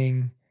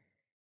saying.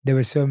 There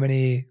were so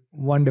many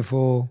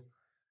wonderful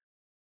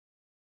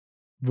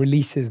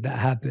releases that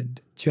happened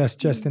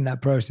just in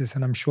that process.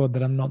 And I'm sure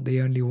that I'm not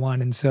the only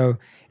one. And so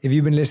if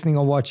you've been listening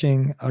or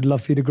watching, I'd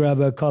love for you to grab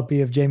a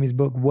copy of Jamie's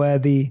book,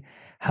 Worthy: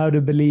 How to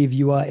Believe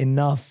You Are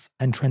Enough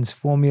and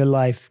Transform Your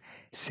Life.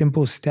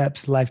 Simple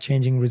steps,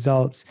 life-changing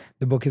results.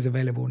 The book is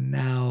available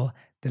now.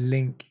 The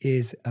link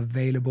is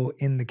available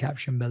in the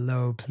caption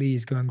below.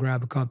 Please go and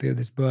grab a copy of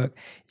this book.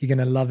 You're going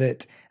to love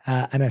it.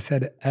 And I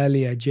said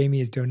earlier,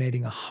 Jamie is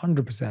donating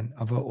 100%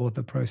 of her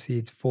author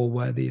proceeds for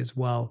Worthy as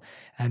well.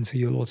 And so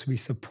you'll also be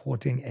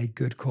supporting a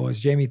good cause.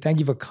 Jamie, thank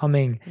you for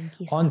coming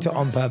onto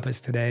On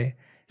Purpose today.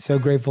 So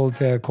grateful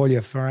to call you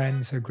a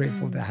friend. So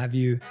grateful to have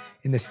you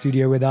in the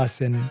studio with us,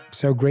 and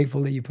so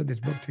grateful that you put this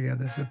book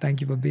together. So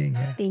thank you for being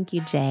here. Thank you,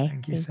 Jay.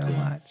 Thank you so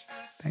much.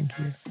 Thank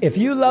you. If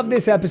you love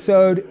this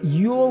episode,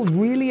 you'll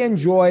really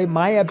enjoy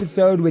my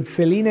episode with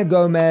Selena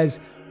Gomez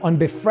on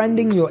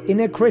befriending your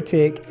inner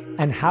critic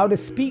and how to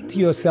speak to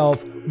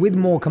yourself with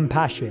more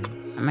compassion.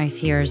 My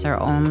fears are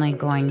only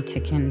going to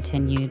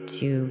continue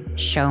to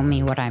show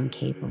me what I'm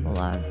capable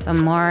of. The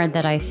more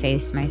that I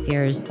face my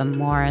fears, the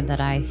more that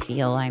I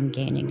feel I'm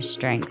gaining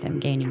strength, I'm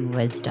gaining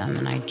wisdom,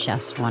 and I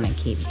just want to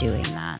keep doing that.